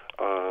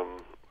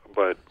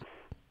 But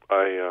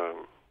I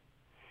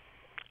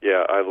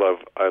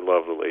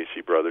love the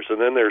Lacey brothers.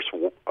 And then there's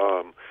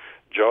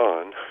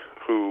John,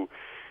 who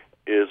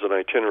is an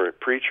itinerant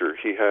preacher.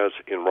 He has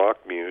in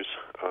Rockmuse,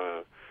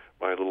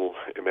 my little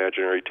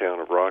imaginary town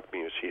of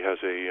Rockmuse, he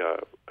has a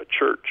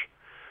church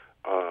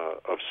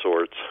of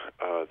sorts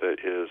that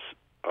is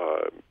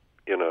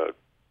in a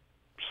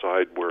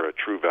side where a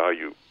True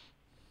Value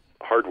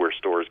hardware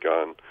store has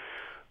gone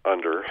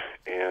under,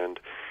 and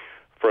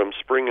from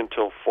spring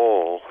until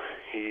fall,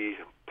 he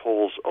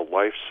pulls a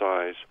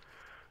life-size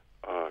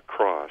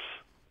cross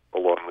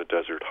along the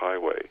desert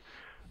highway.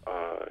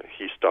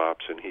 He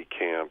stops and he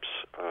camps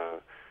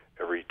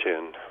every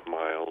 10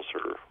 miles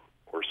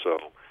or so.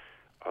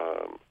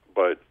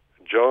 But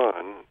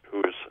John, who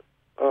is,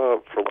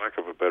 for lack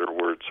of a better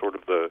word, sort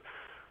of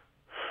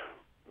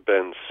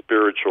Ben's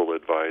spiritual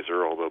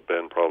advisor, although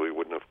Ben probably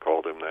wouldn't have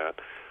called him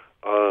that,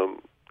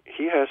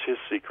 he has his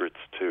secrets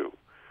too.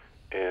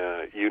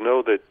 And you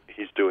know that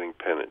he's doing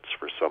penance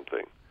for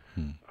something.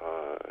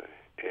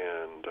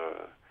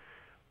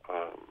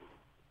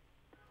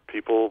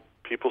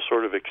 People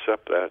sort of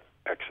accept that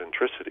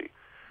eccentricity.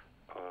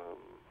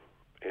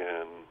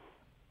 And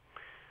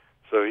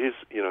so he's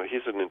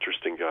an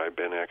interesting guy.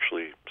 Ben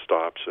actually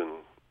stops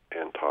and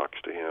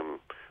talks to him,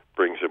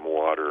 brings him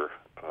water,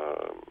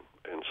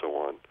 and so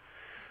on.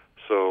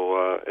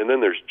 So and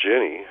then there's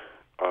Jenny,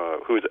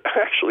 who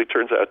actually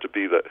turns out to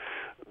be the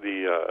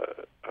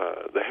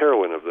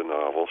heroine of the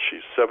novel.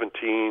 She's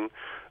 17,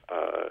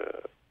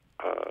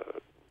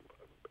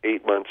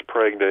 8 months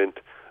pregnant.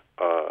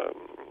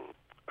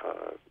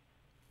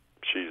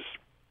 She's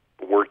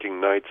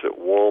working nights at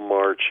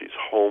Walmart. She's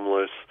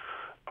homeless,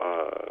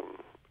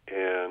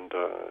 and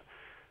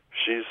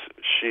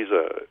she's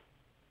a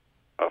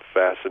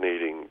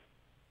fascinating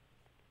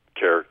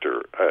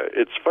character.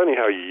 It's funny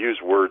how you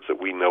use words that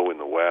we know in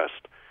the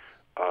West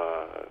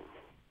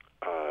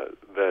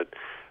that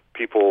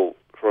people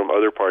from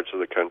other parts of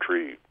the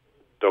country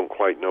don't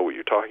quite know what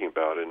you're talking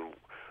about. And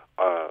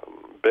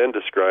Ben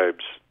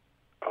describes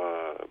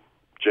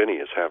Jenny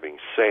as having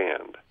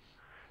sand,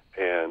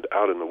 and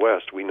out in the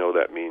West, we know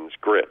that means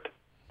grit.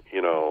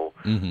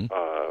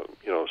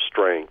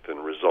 Strength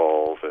and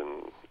resolve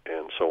and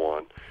so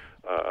on.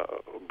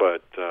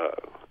 But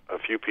a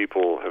few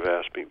people have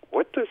asked me,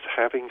 what does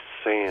having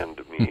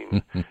sand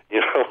mean?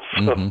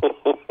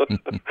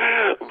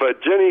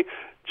 But Jenny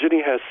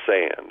has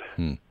sand.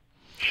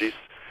 She's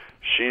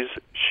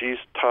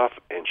tough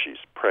and she's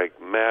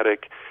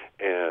pragmatic,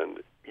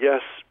 and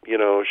yes,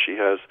 she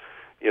has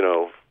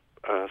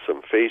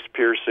some face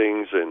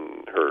piercings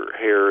and her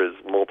hair is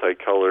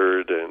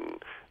multicolored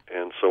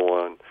and so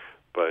on,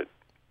 but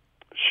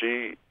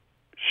she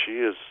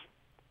is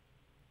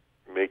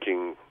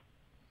making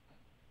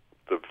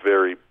the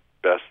very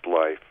best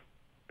life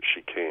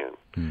she can.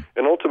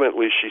 And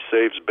ultimately she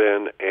saves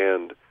Ben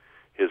and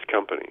his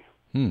company.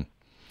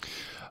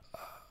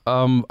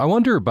 I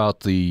wonder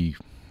about the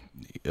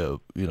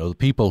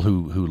people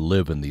who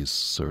live in these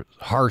sort of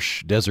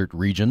harsh desert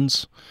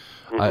regions.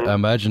 I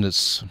imagine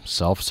it's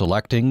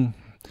self-selecting.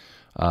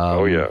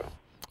 Oh yeah.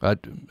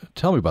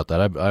 Tell me about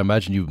that. I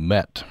imagine you've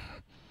met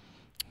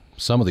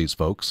some of these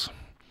folks.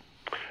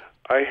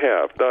 I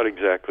have, not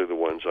exactly the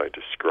ones I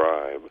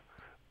describe,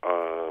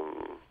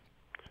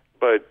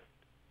 but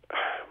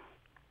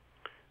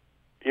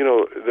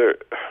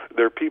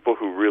there are people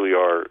who really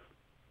are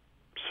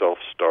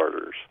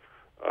self-starters,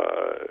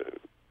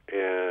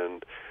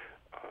 and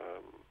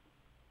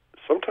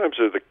sometimes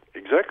they're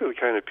exactly the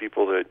kind of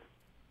people that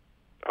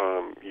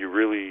you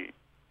really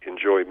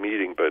enjoy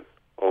meeting, but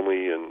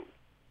only in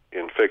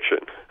fiction.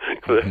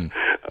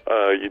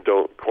 You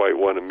don't quite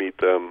want to meet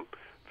them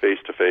face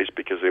to face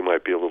because they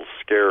might be a little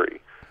scary.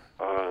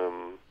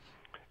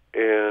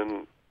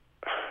 And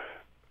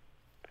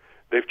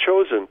they've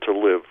chosen to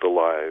live the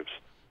lives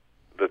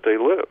that they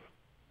live,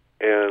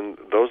 and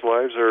those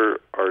lives are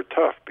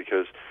tough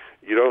because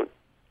you don't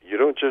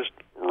just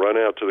run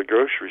out to the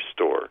grocery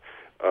store.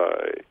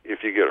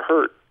 If you get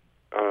hurt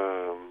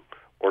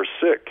or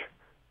sick,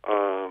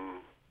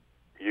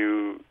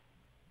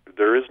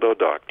 there is no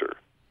doctor.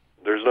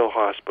 There's no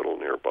hospital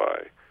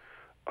nearby.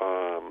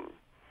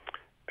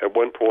 At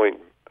one point,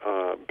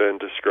 Ben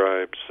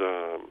describes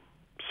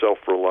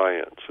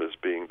self-reliance as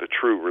being the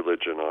true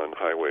religion on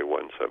Highway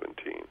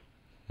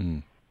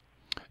 117.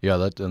 Yeah,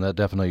 that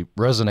definitely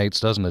resonates,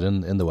 doesn't it,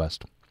 in the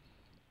West?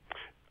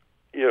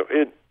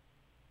 It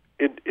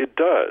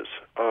does.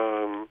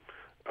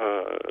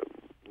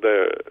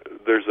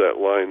 There's that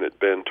line that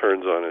Ben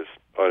turns on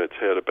its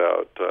head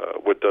about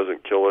what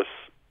doesn't kill us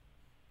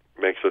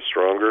makes us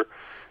stronger,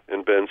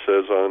 and Ben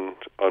says on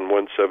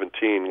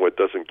 117, what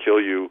doesn't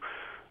kill you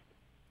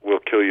will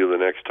kill you the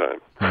next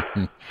time.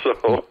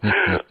 So,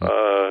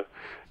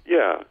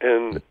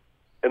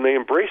 and they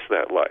embrace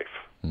that life,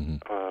 and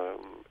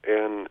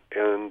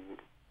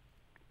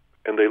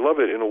they love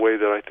it in a way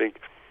that I think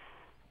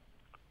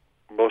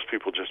most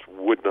people just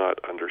would not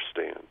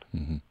understand.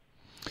 Mm-hmm.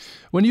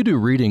 When you do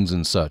readings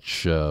and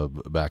such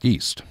back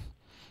east,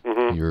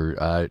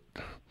 I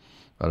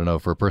don't know,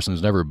 for a person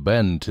who's never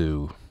been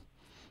to,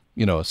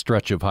 a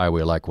stretch of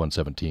highway like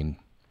 117,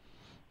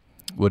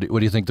 what do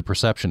you think the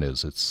perception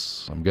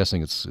is? I'm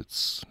guessing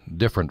it's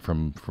different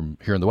from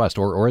here in the West,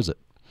 or is it?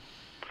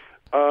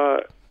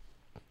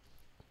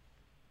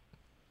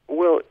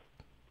 Well,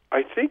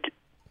 I think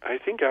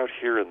out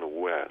here in the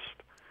West,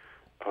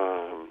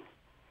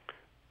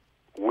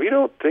 we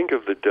don't think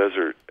of the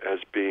desert as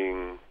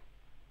being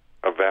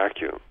a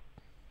vacuum.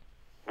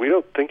 We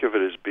don't think of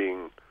it as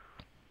being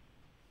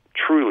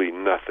truly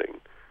nothing,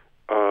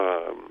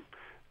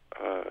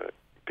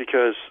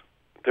 because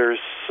there is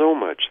so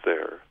much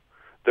there.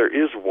 There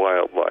is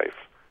wildlife.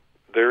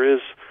 There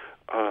is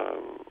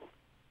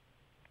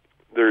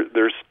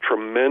there's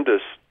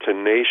tremendous,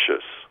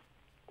 tenacious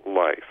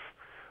life,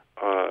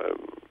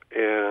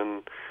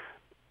 and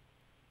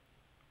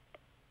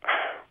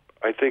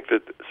I think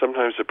that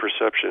sometimes the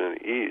perception in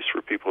the East,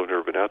 for people who've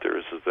never been out there,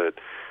 is that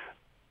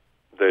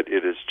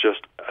it is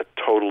just a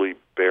totally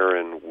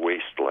barren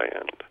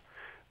wasteland.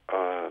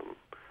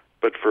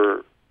 But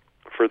for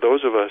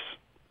those of us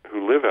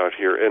who live out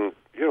here, and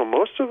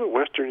most of the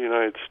western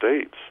United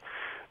States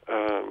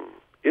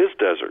is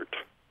desert.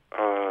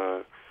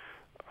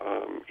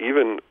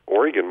 Even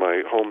Oregon,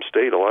 my home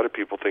state, a lot of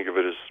people think of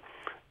it as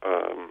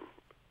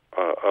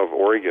of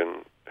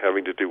Oregon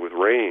having to do with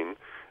rain,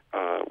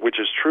 which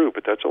is true,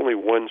 but that's only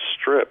one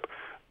strip.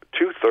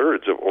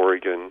 2/3 of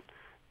Oregon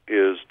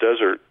is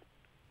desert,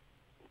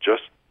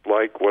 just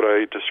like what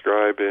I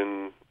describe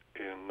in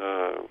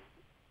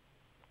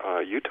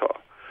Utah.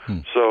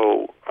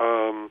 So,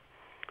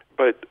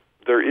 but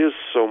there is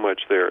so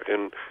much there,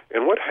 and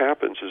what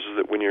happens is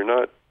that when you're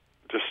not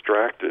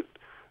distracted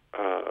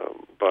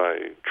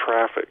by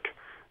traffic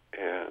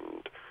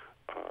and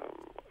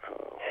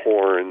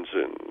horns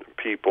and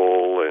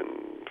people and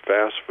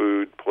fast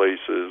food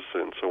places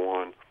and so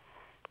on,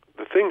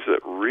 the things that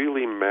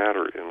really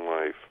matter in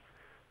life,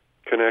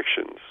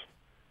 connections,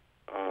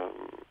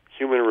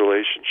 human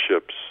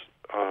relationships,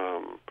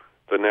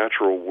 the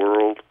natural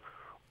world,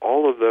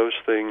 all of those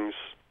things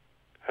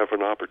have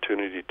an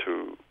opportunity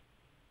to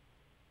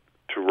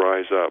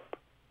rise up,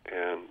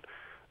 and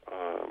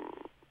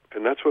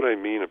that's what I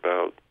mean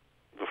about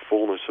the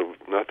fullness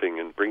of nothing,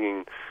 and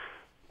bringing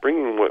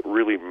what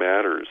really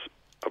matters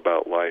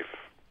about life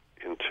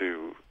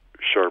into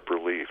sharp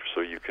relief,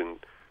 so you can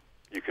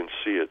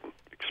see it, and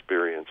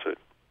experience it.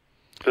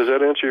 Does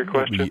that answer your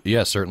question?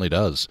 Yes, certainly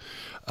does.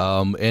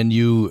 And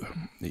your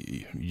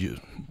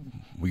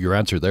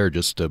answer there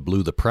just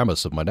blew the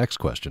premise of my next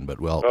question. But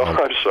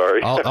I'm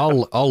sorry.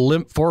 I'll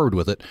limp forward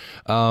with it.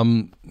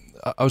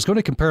 I was going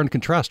to compare and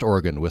contrast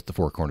Oregon with the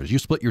Four Corners. You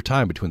split your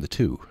time between the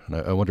two, and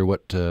I wonder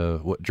what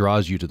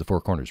draws you to the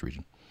Four Corners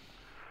region.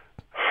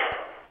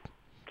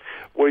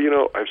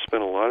 Well, I've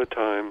spent a lot of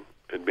time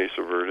in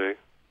Mesa Verde,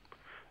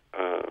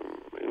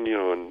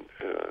 and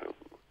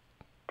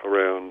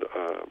around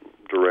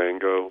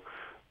Durango,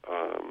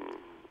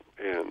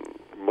 and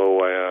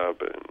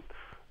Moab, and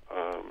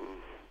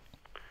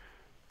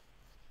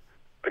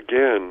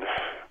again,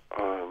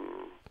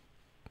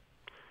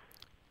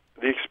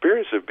 the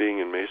experience of being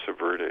in Mesa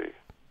Verde,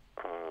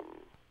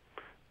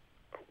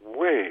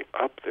 way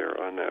up there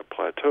on that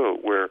plateau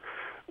where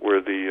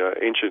the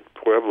ancient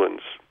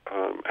Pueblans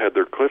had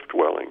their cliff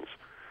dwellings.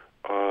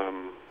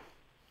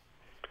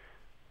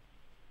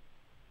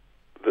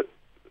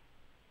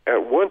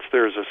 At once,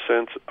 there's a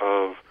sense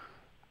of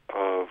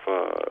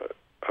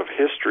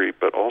history,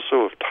 but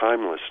also of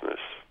timelessness,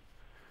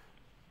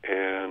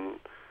 and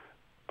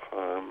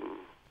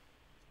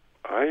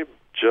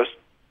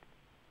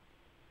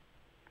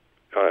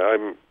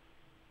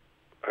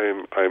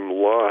I'm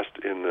lost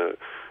in the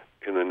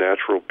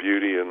natural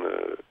beauty and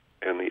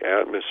the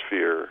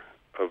atmosphere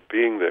of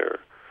being there,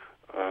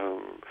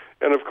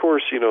 And of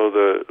course,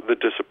 the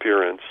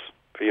disappearance,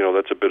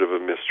 that's a bit of a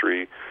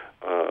mystery.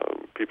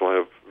 People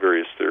have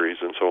various theories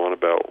and so on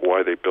about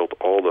why they built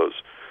all those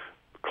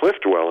cliff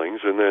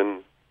dwellings, and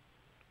then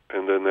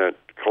that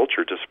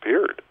culture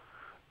disappeared.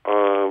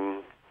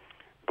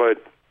 But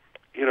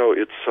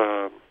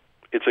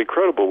it's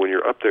incredible when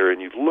you're up there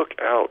and you look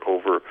out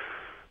over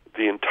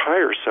the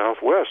entire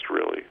Southwest,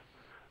 really,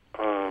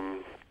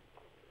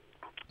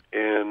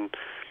 and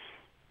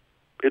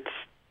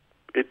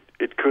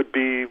it could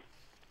be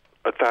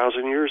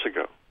 1,000 years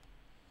ago.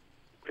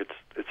 It's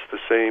the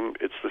same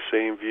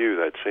view,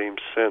 that same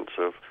sense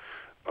of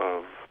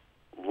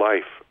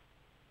life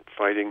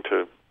fighting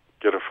to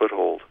get a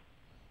foothold.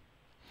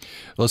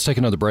 Let's take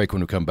another break.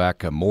 When we come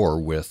back, more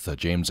with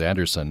James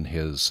Anderson.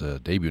 His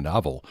debut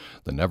novel,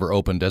 The Never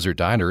Open Desert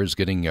Diner, is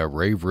getting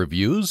rave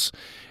reviews,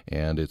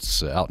 and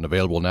it's out and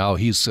available now.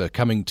 He's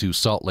coming to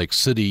Salt Lake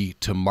City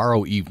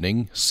tomorrow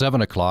evening, 7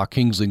 o'clock,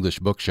 King's English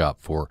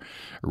Bookshop, for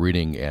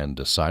reading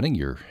and signing.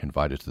 You're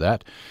invited to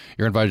that.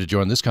 You're invited to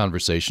join this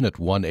conversation at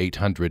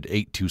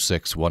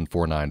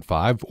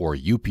 1-800-826-1495 or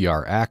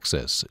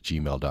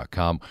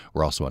upraccess@gmail.com.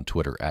 We're also on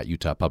Twitter at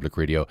Utah Public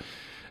Radio.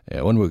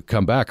 When we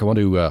come back, I want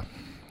to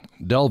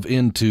delve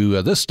into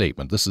this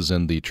statement. This is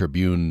in the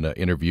Tribune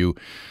interview.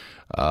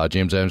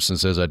 James Anderson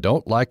says, "I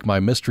don't like my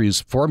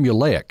mysteries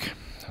formulaic."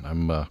 And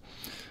I'm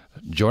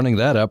joining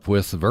that up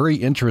with a very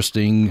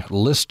interesting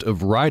list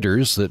of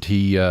writers that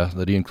he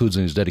includes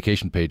in his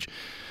dedication page.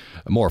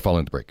 More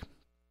following the break.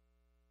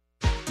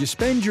 You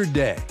spend your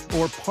day,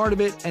 or part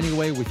of it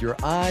anyway, with your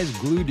eyes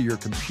glued to your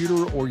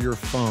computer or your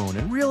phone,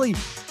 and really,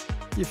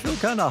 you feel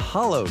kind of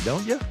hollow,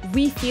 don't you?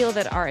 We feel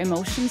that our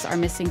emotions are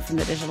missing from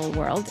the digital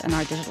world and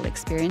our digital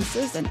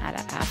experiences, and at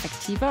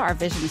Affectiva, our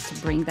vision is to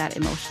bring that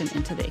emotion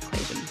into the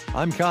equation.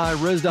 I'm Kai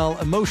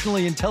Resdal.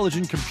 Emotionally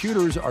intelligent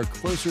computers are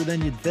closer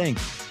than you'd think.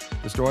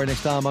 The story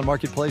next time on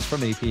Marketplace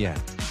from 8 p.m.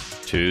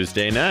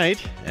 Tuesday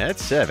night at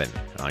 7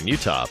 on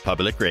Utah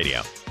Public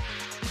Radio.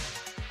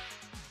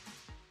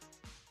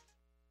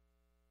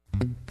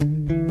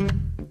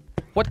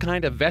 What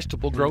kind of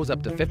vegetable grows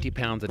up to 50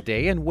 pounds a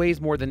day and weighs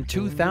more than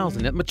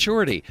 2,000 at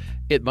maturity?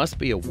 It must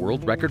be a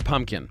world record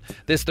pumpkin.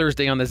 This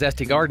Thursday on the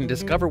Zesty Garden,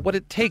 discover what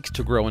it takes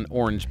to grow an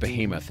orange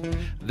behemoth.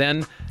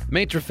 Then,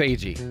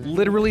 matrophagy,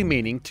 literally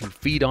meaning to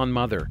feed on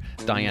mother.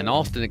 Diane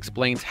Alston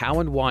explains how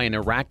and why an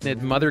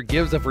arachnid mother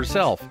gives of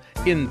herself,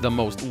 in the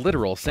most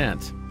literal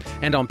sense.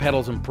 And on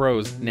Petals and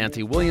Prose,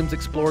 Nancy Williams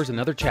explores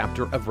another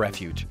chapter of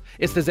refuge.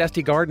 It's the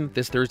Zesty Garden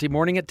this Thursday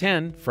morning at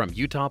 10 from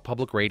Utah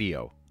Public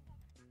Radio.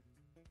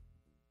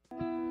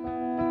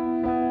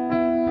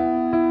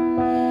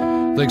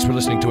 Thanks for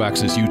listening to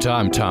Access Utah.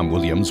 I'm Tom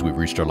Williams. We've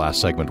reached our last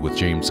segment with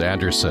James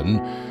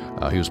Anderson.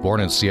 He was born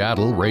in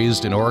Seattle,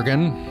 raised in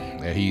Oregon.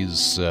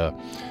 He's a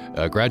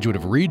graduate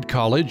of Reed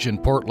College in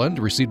Portland,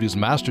 received his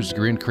master's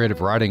degree in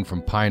creative writing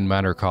from Pine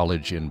Manor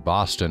College in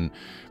Boston.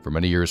 For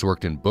many years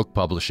worked in book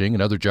publishing,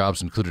 and other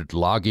jobs included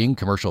logging,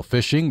 commercial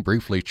fishing,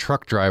 briefly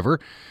truck driver.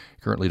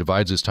 Currently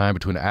divides his time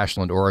between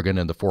Ashland, Oregon,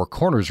 and the Four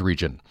Corners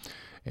region.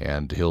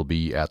 And he'll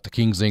be at the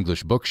King's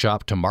English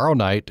Bookshop tomorrow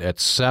night at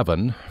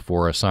 7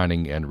 for a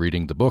signing and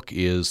reading. The book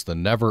is The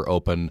Never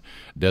Open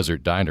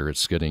Desert Diner.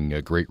 It's getting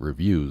great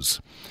reviews.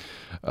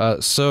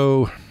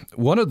 So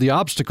one of the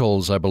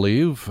obstacles, I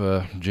believe,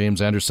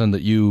 James Anderson,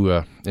 that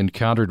you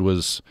encountered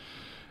was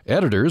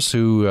editors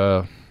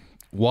who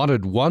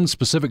wanted one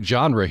specific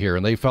genre here,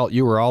 and they felt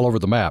you were all over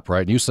the map,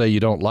 right? And you say you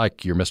don't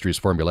like your mysteries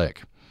formulaic.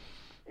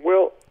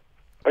 Well,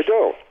 I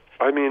don't.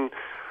 I mean,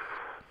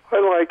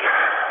 I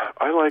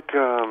like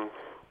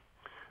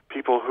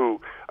people who,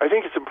 I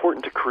think it's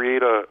important to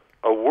create a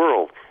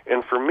world.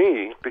 And for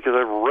me, because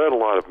I've read a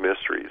lot of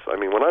mysteries, I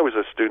mean, when I was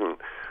a student,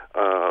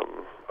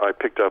 I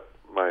picked up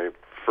my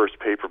first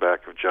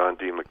paperback of John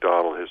D.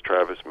 McDonald, his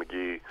Travis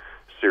McGee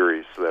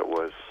series that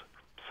was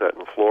set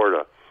in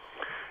Florida.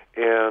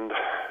 And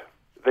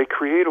they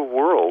create a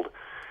world.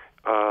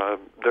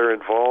 They're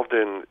involved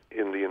in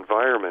the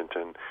environment,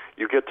 and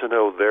you get to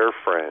know their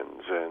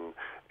friends and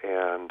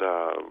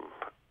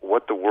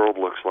what the world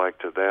looks like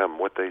to them,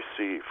 what they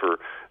see. For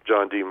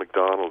John D.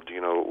 McDonald, it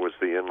was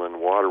the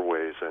inland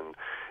waterways and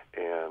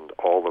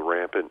all the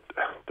rampant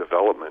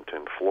development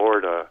in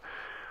Florida,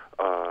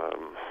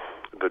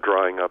 the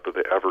drying up of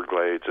the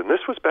Everglades, and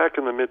this was back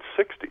in the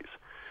mid-'60s.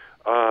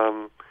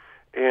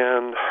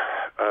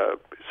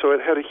 So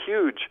it had a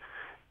huge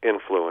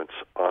influence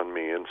on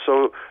me, and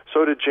so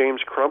did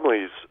James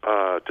Crumley's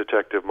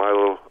detective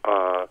Milo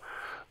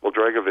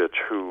Moldragovich,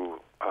 who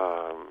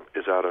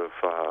is out of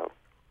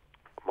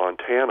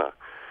Montana.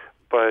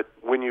 But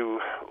when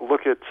you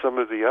look at some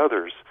of the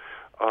others,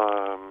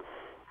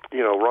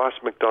 Ross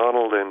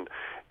McDonald and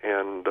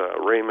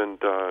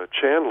Raymond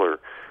Chandler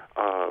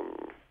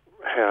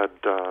had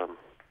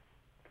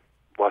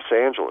Los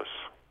Angeles.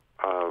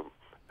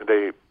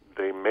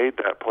 They made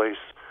that place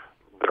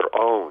their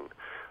own,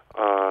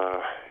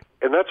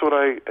 and that's what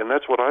I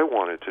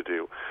wanted to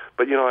do.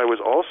 But I was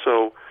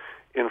also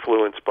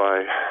influenced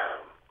by,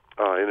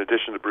 in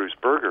addition to Bruce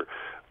Berger,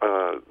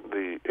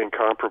 the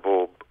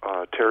incomparable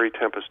Terry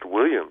Tempest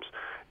Williams.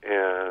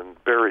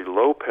 and Barry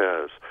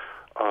Lopez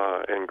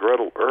and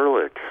Gretel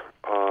Ehrlich,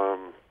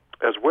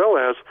 as well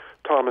as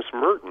Thomas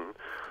Merton,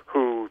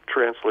 who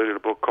translated a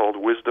book called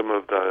Wisdom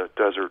of the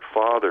Desert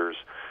Fathers,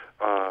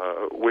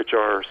 which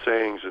are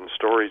sayings and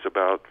stories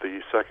about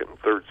the 2nd and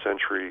 3rd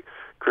century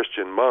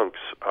Christian monks,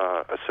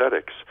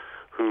 ascetics,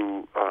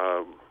 who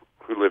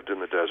lived in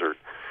the desert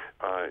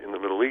in the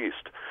Middle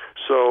East.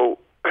 So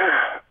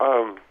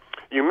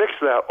you mix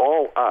that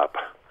all up,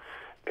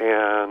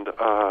 and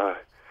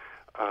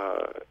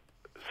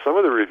some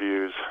of the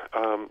reviews,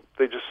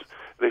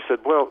 they said,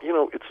 well,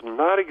 it's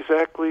not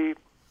exactly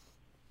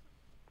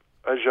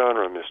a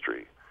genre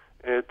mystery.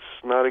 It's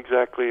not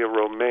exactly a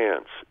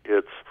romance.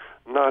 It's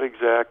not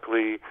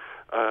exactly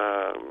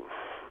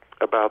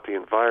about the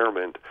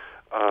environment.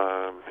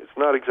 It's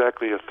not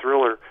exactly a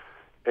thriller,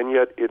 and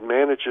yet it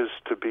manages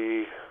to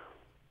be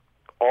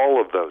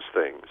all of those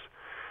things.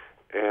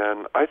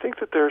 And I think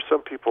that there are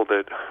some people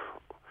that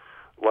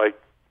like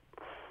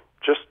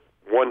just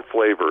one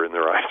flavor in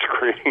their ice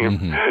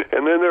cream,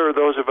 and then there are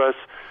those of us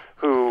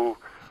who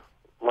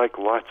like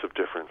lots of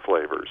different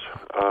flavors.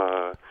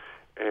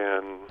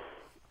 And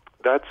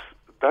that's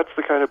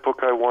the kind of book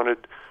I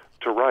wanted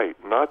to write,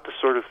 not the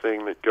sort of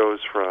thing that goes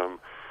from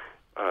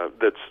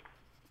that's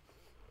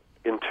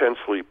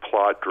intensely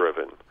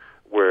plot-driven,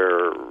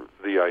 where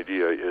the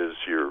idea is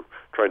you're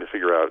trying to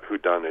figure out who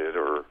done it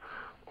or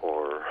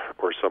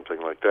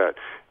something like that.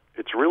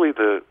 It's really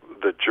the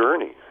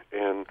journey.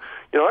 And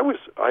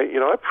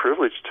I'm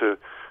privileged to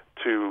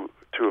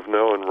have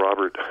known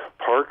Robert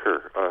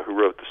Parker, who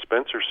wrote the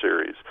Spencer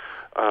series,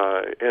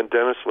 and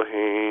Dennis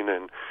Lehane,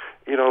 and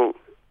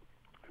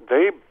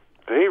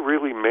they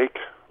really make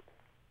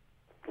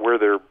where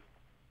their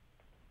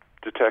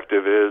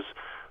detective is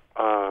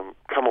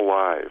come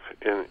alive.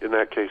 In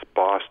that case,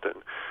 Boston.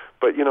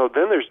 But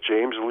then there's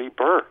James Lee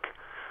Burke,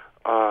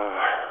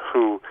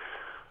 who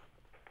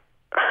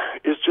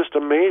is just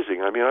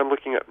amazing. I mean, I'm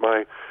looking at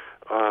my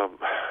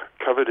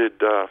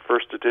coveted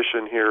first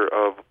edition here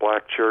of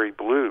Black Cherry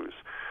Blues.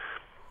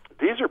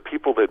 These are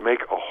people that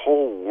make a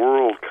whole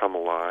world come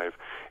alive,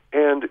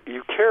 and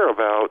you care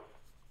about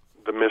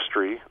the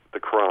mystery, the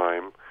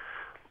crime,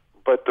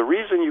 but the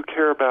reason you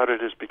care about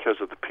it is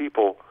because of the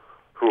people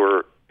who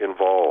are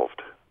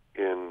involved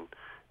in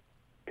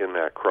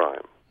that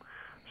crime.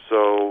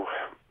 So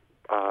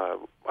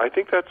I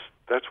think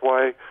that's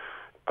why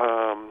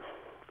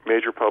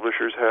major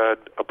publishers had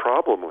a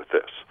problem with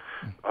this,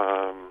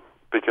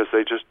 because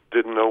they just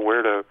didn't know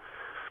where to,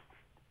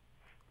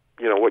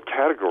 what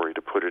category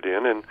to put it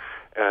in.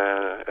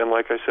 And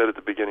like I said at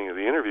the beginning of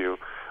the interview,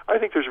 I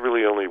think there's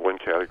really only one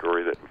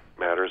category that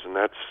matters, and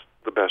that's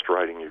the best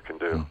writing you can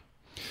do.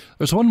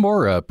 There's one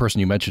more person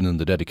you mentioned in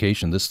the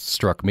dedication. This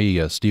struck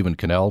me, Stephen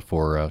Cannell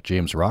for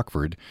James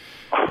Rockford,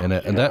 and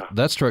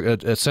that struck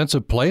a sense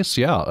of place.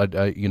 Yeah,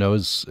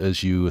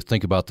 as you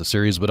think about the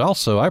series, but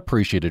also I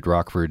appreciated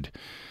Rockford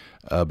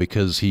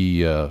because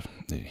he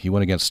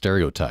went against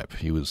stereotype.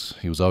 He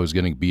was always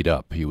getting beat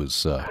up. He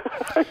was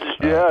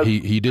yes.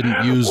 He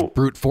didn't use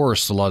brute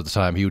force a lot of the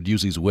time. He would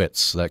use his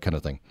wits, that kind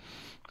of thing.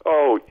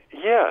 Oh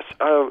yes,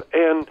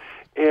 and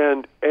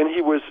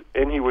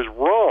he was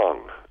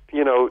wrong.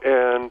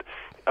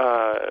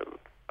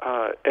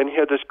 And he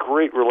had this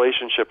great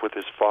relationship with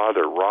his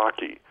father,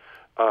 Rocky,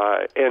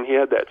 and he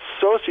had that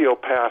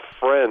sociopath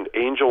friend,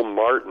 Angel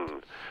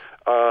Martin,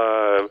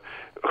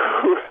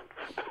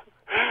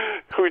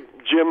 who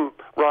Jim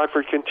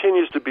Rockford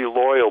continues to be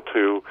loyal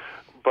to,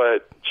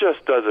 but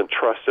just doesn't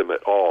trust him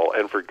at all,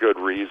 and for good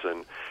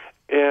reason.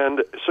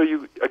 And so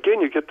you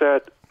get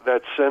that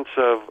sense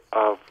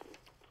of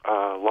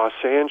Los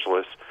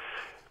Angeles.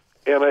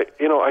 And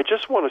I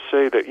just want to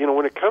say that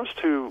when it comes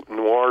to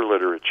noir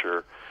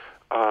literature,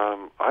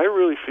 I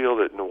really feel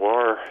that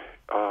noir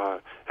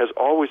has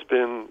always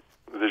been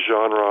the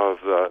genre of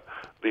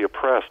the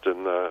oppressed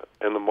and the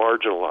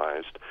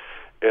marginalized,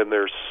 and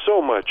there's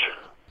so much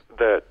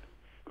that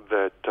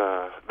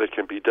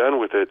can be done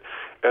with it,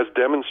 as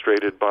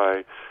demonstrated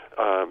by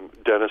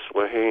Dennis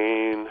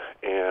Lehane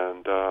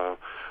and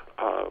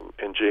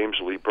James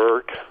Lee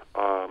Burke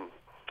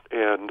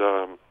and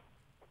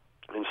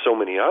so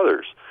many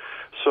others.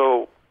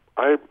 So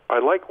I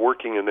like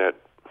working in that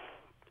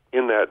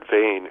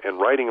vein and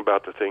writing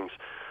about the things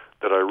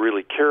that I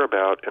really care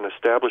about and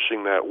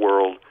establishing that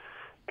world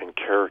and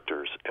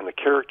characters, and the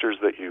characters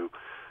that you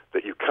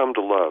come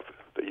to love,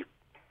 that you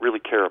really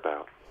care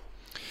about.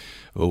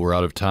 Well, we're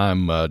out of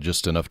time,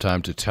 just enough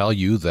time to tell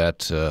you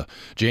that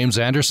James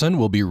Anderson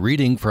will be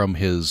reading from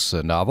his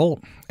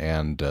novel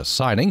and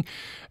signing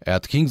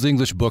at the King's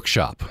English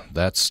Bookshop.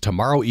 That's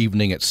tomorrow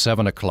evening at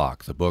 7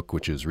 o'clock. The book,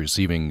 which is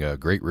receiving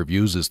great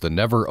reviews, is The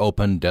Never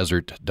Open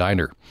Desert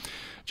Diner.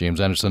 James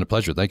Anderson, a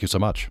pleasure. Thank you so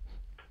much.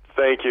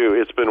 Thank you.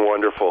 It's been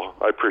wonderful.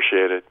 I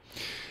appreciate it.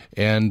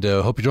 And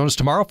hope you join us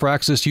tomorrow for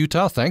Access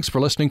Utah. Thanks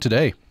for listening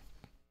today.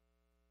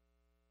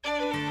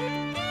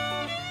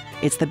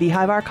 It's the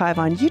Beehive Archive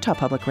on Utah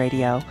Public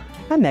Radio.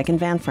 I'm Megan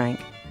Van Frank.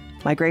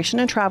 Migration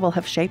and travel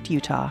have shaped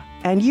Utah,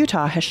 and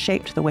Utah has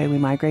shaped the way we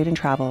migrate and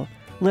travel,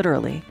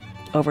 literally.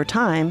 Over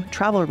time,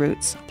 travel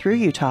routes through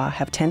Utah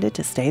have tended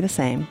to stay the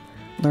same.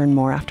 Learn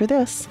more after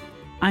this.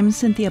 I'm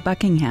Cynthia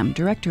Buckingham,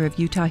 Director of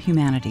Utah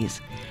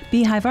Humanities.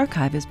 Beehive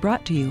Archive is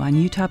brought to you on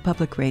Utah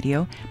Public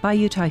Radio by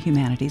Utah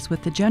Humanities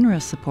with the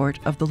generous support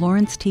of the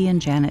Lawrence T.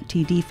 and Janet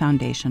T. D.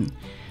 Foundation.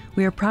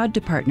 We are proud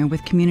to partner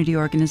with community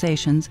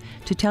organizations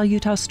to tell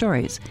Utah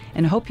stories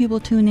and hope you will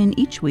tune in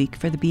each week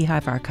for the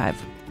Beehive Archive.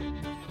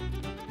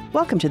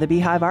 Welcome to the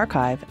Beehive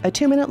Archive, a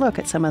 2-minute look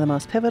at some of the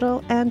most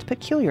pivotal and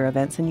peculiar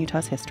events in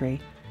Utah's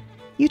history.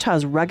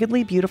 Utah's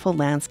ruggedly beautiful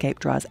landscape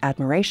draws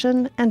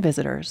admiration and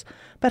visitors,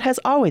 but has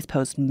always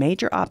posed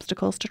major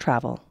obstacles to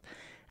travel.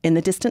 In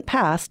the distant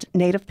past,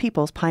 native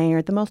peoples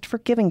pioneered the most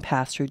forgiving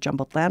paths through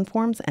jumbled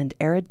landforms and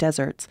arid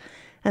deserts,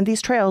 and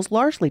these trails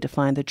largely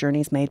defined the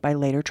journeys made by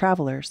later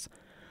travelers.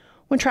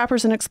 When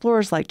trappers and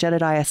explorers like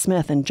Jedediah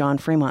Smith and John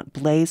Fremont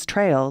blazed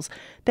trails,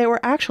 they were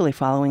actually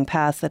following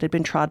paths that had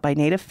been trod by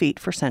native feet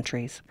for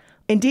centuries.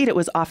 Indeed, it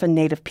was often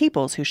native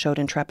peoples who showed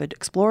intrepid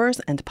explorers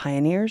and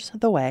pioneers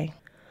the way.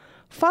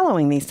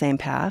 Following these same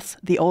paths,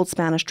 the Old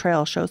Spanish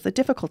Trail shows the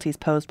difficulties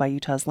posed by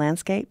Utah's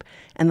landscape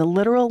and the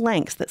literal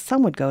lengths that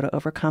some would go to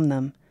overcome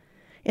them.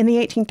 In the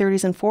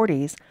 1830s and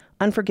 40s,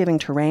 unforgiving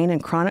terrain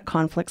and chronic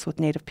conflicts with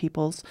native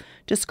peoples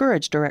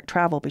discouraged direct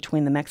travel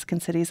between the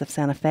Mexican cities of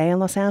Santa Fe and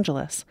Los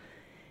Angeles.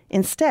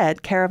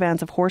 Instead,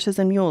 caravans of horses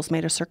and mules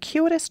made a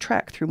circuitous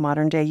trek through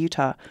modern-day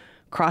Utah,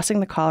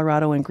 crossing the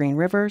Colorado and Green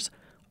Rivers,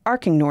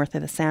 arcing north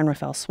of the San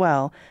Rafael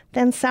Swell,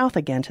 then south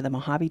again to the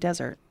Mojave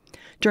Desert.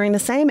 During the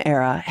same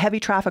era, heavy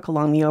traffic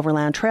along the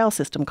overland trail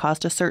system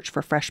caused a search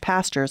for fresh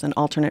pastures and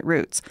alternate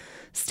routes,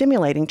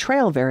 stimulating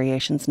trail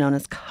variations known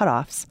as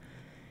cutoffs.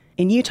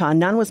 In Utah,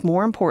 none was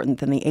more important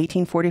than the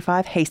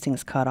 1845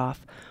 Hastings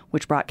Cutoff,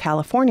 which brought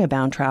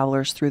California-bound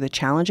travelers through the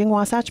challenging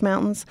Wasatch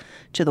Mountains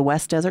to the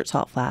West Desert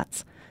Salt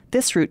Flats.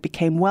 This route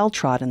became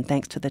well-trodden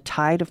thanks to the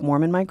tide of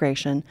Mormon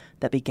migration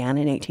that began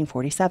in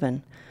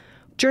 1847.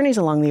 Journeys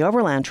along the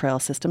Overland Trail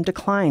system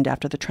declined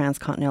after the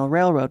Transcontinental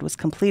Railroad was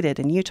completed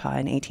in Utah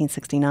in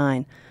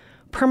 1869.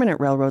 Permanent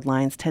railroad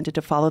lines tended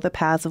to follow the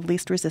paths of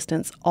least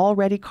resistance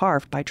already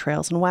carved by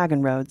trails and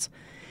wagon roads.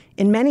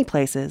 In many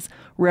places,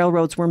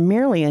 railroads were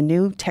merely a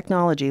new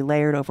technology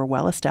layered over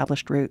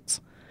well-established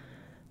routes.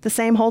 The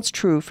same holds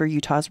true for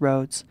Utah's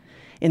roads.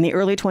 In the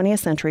early 20th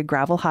century,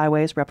 gravel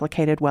highways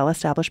replicated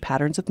well-established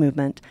patterns of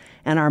movement,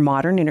 and our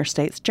modern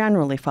interstates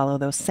generally follow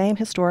those same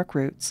historic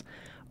routes: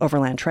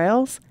 overland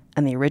trails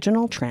and the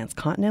original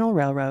Transcontinental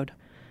Railroad.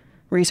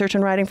 Research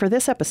and writing for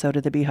this episode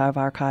of the Beehive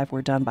Archive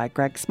were done by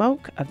Greg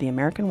Smoke of the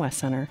American West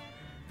Center.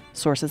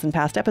 Sources and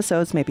past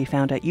episodes may be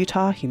found at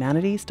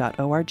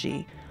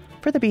utahhumanities.org.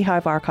 For the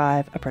Beehive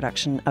Archive, a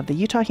production of the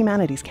Utah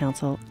Humanities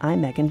Council,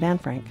 I'm Megan Van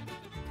Frank.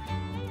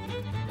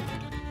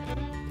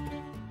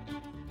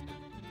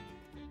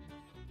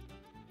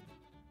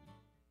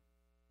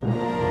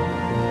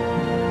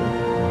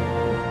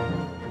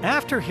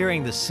 After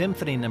hearing the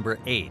Symphony No.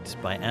 8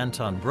 by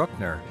Anton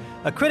Bruckner,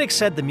 a critic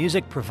said the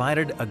music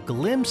provided a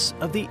glimpse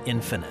of the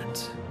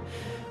infinite.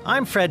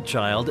 I'm Fred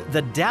Child.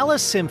 The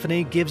Dallas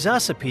Symphony gives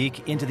us a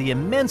peek into the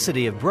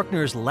immensity of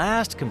Bruckner's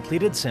last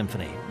completed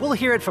symphony. We'll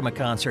hear it from a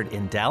concert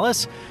in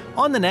Dallas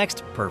on the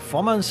next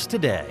Performance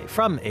Today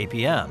from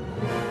APM.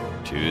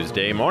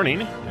 Tuesday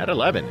morning at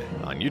 11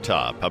 on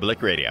Utah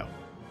Public Radio.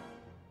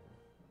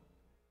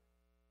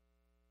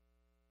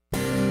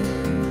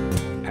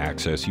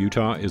 Access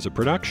Utah is a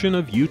production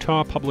of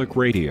Utah Public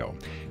Radio.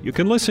 You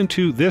can listen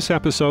to this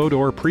episode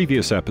or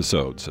previous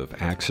episodes of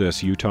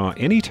Access Utah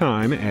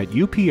anytime at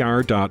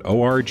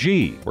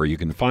upr.org, where you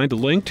can find a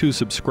link to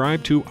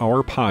subscribe to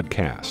our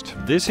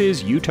podcast. This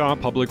is Utah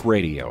Public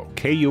Radio,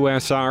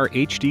 KUSR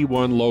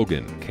HD1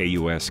 Logan,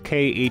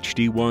 KUSK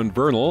HD1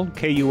 Vernal,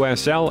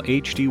 KUSL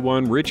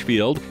HD1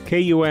 Richfield,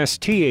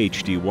 KUST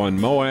HD1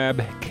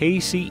 Moab,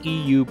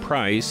 KCEU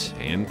Price,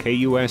 and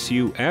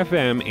KUSU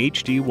FM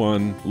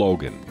HD1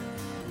 Logan.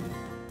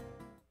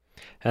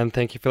 And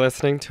thank you for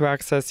listening to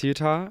Access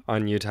Utah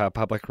on Utah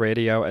Public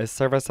Radio, a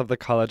service of the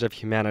College of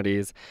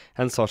Humanities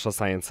and Social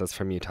Sciences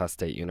from Utah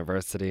State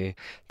University.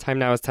 Time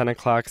now is 10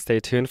 o'clock. Stay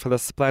tuned for the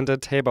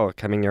splendid table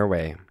coming your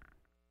way.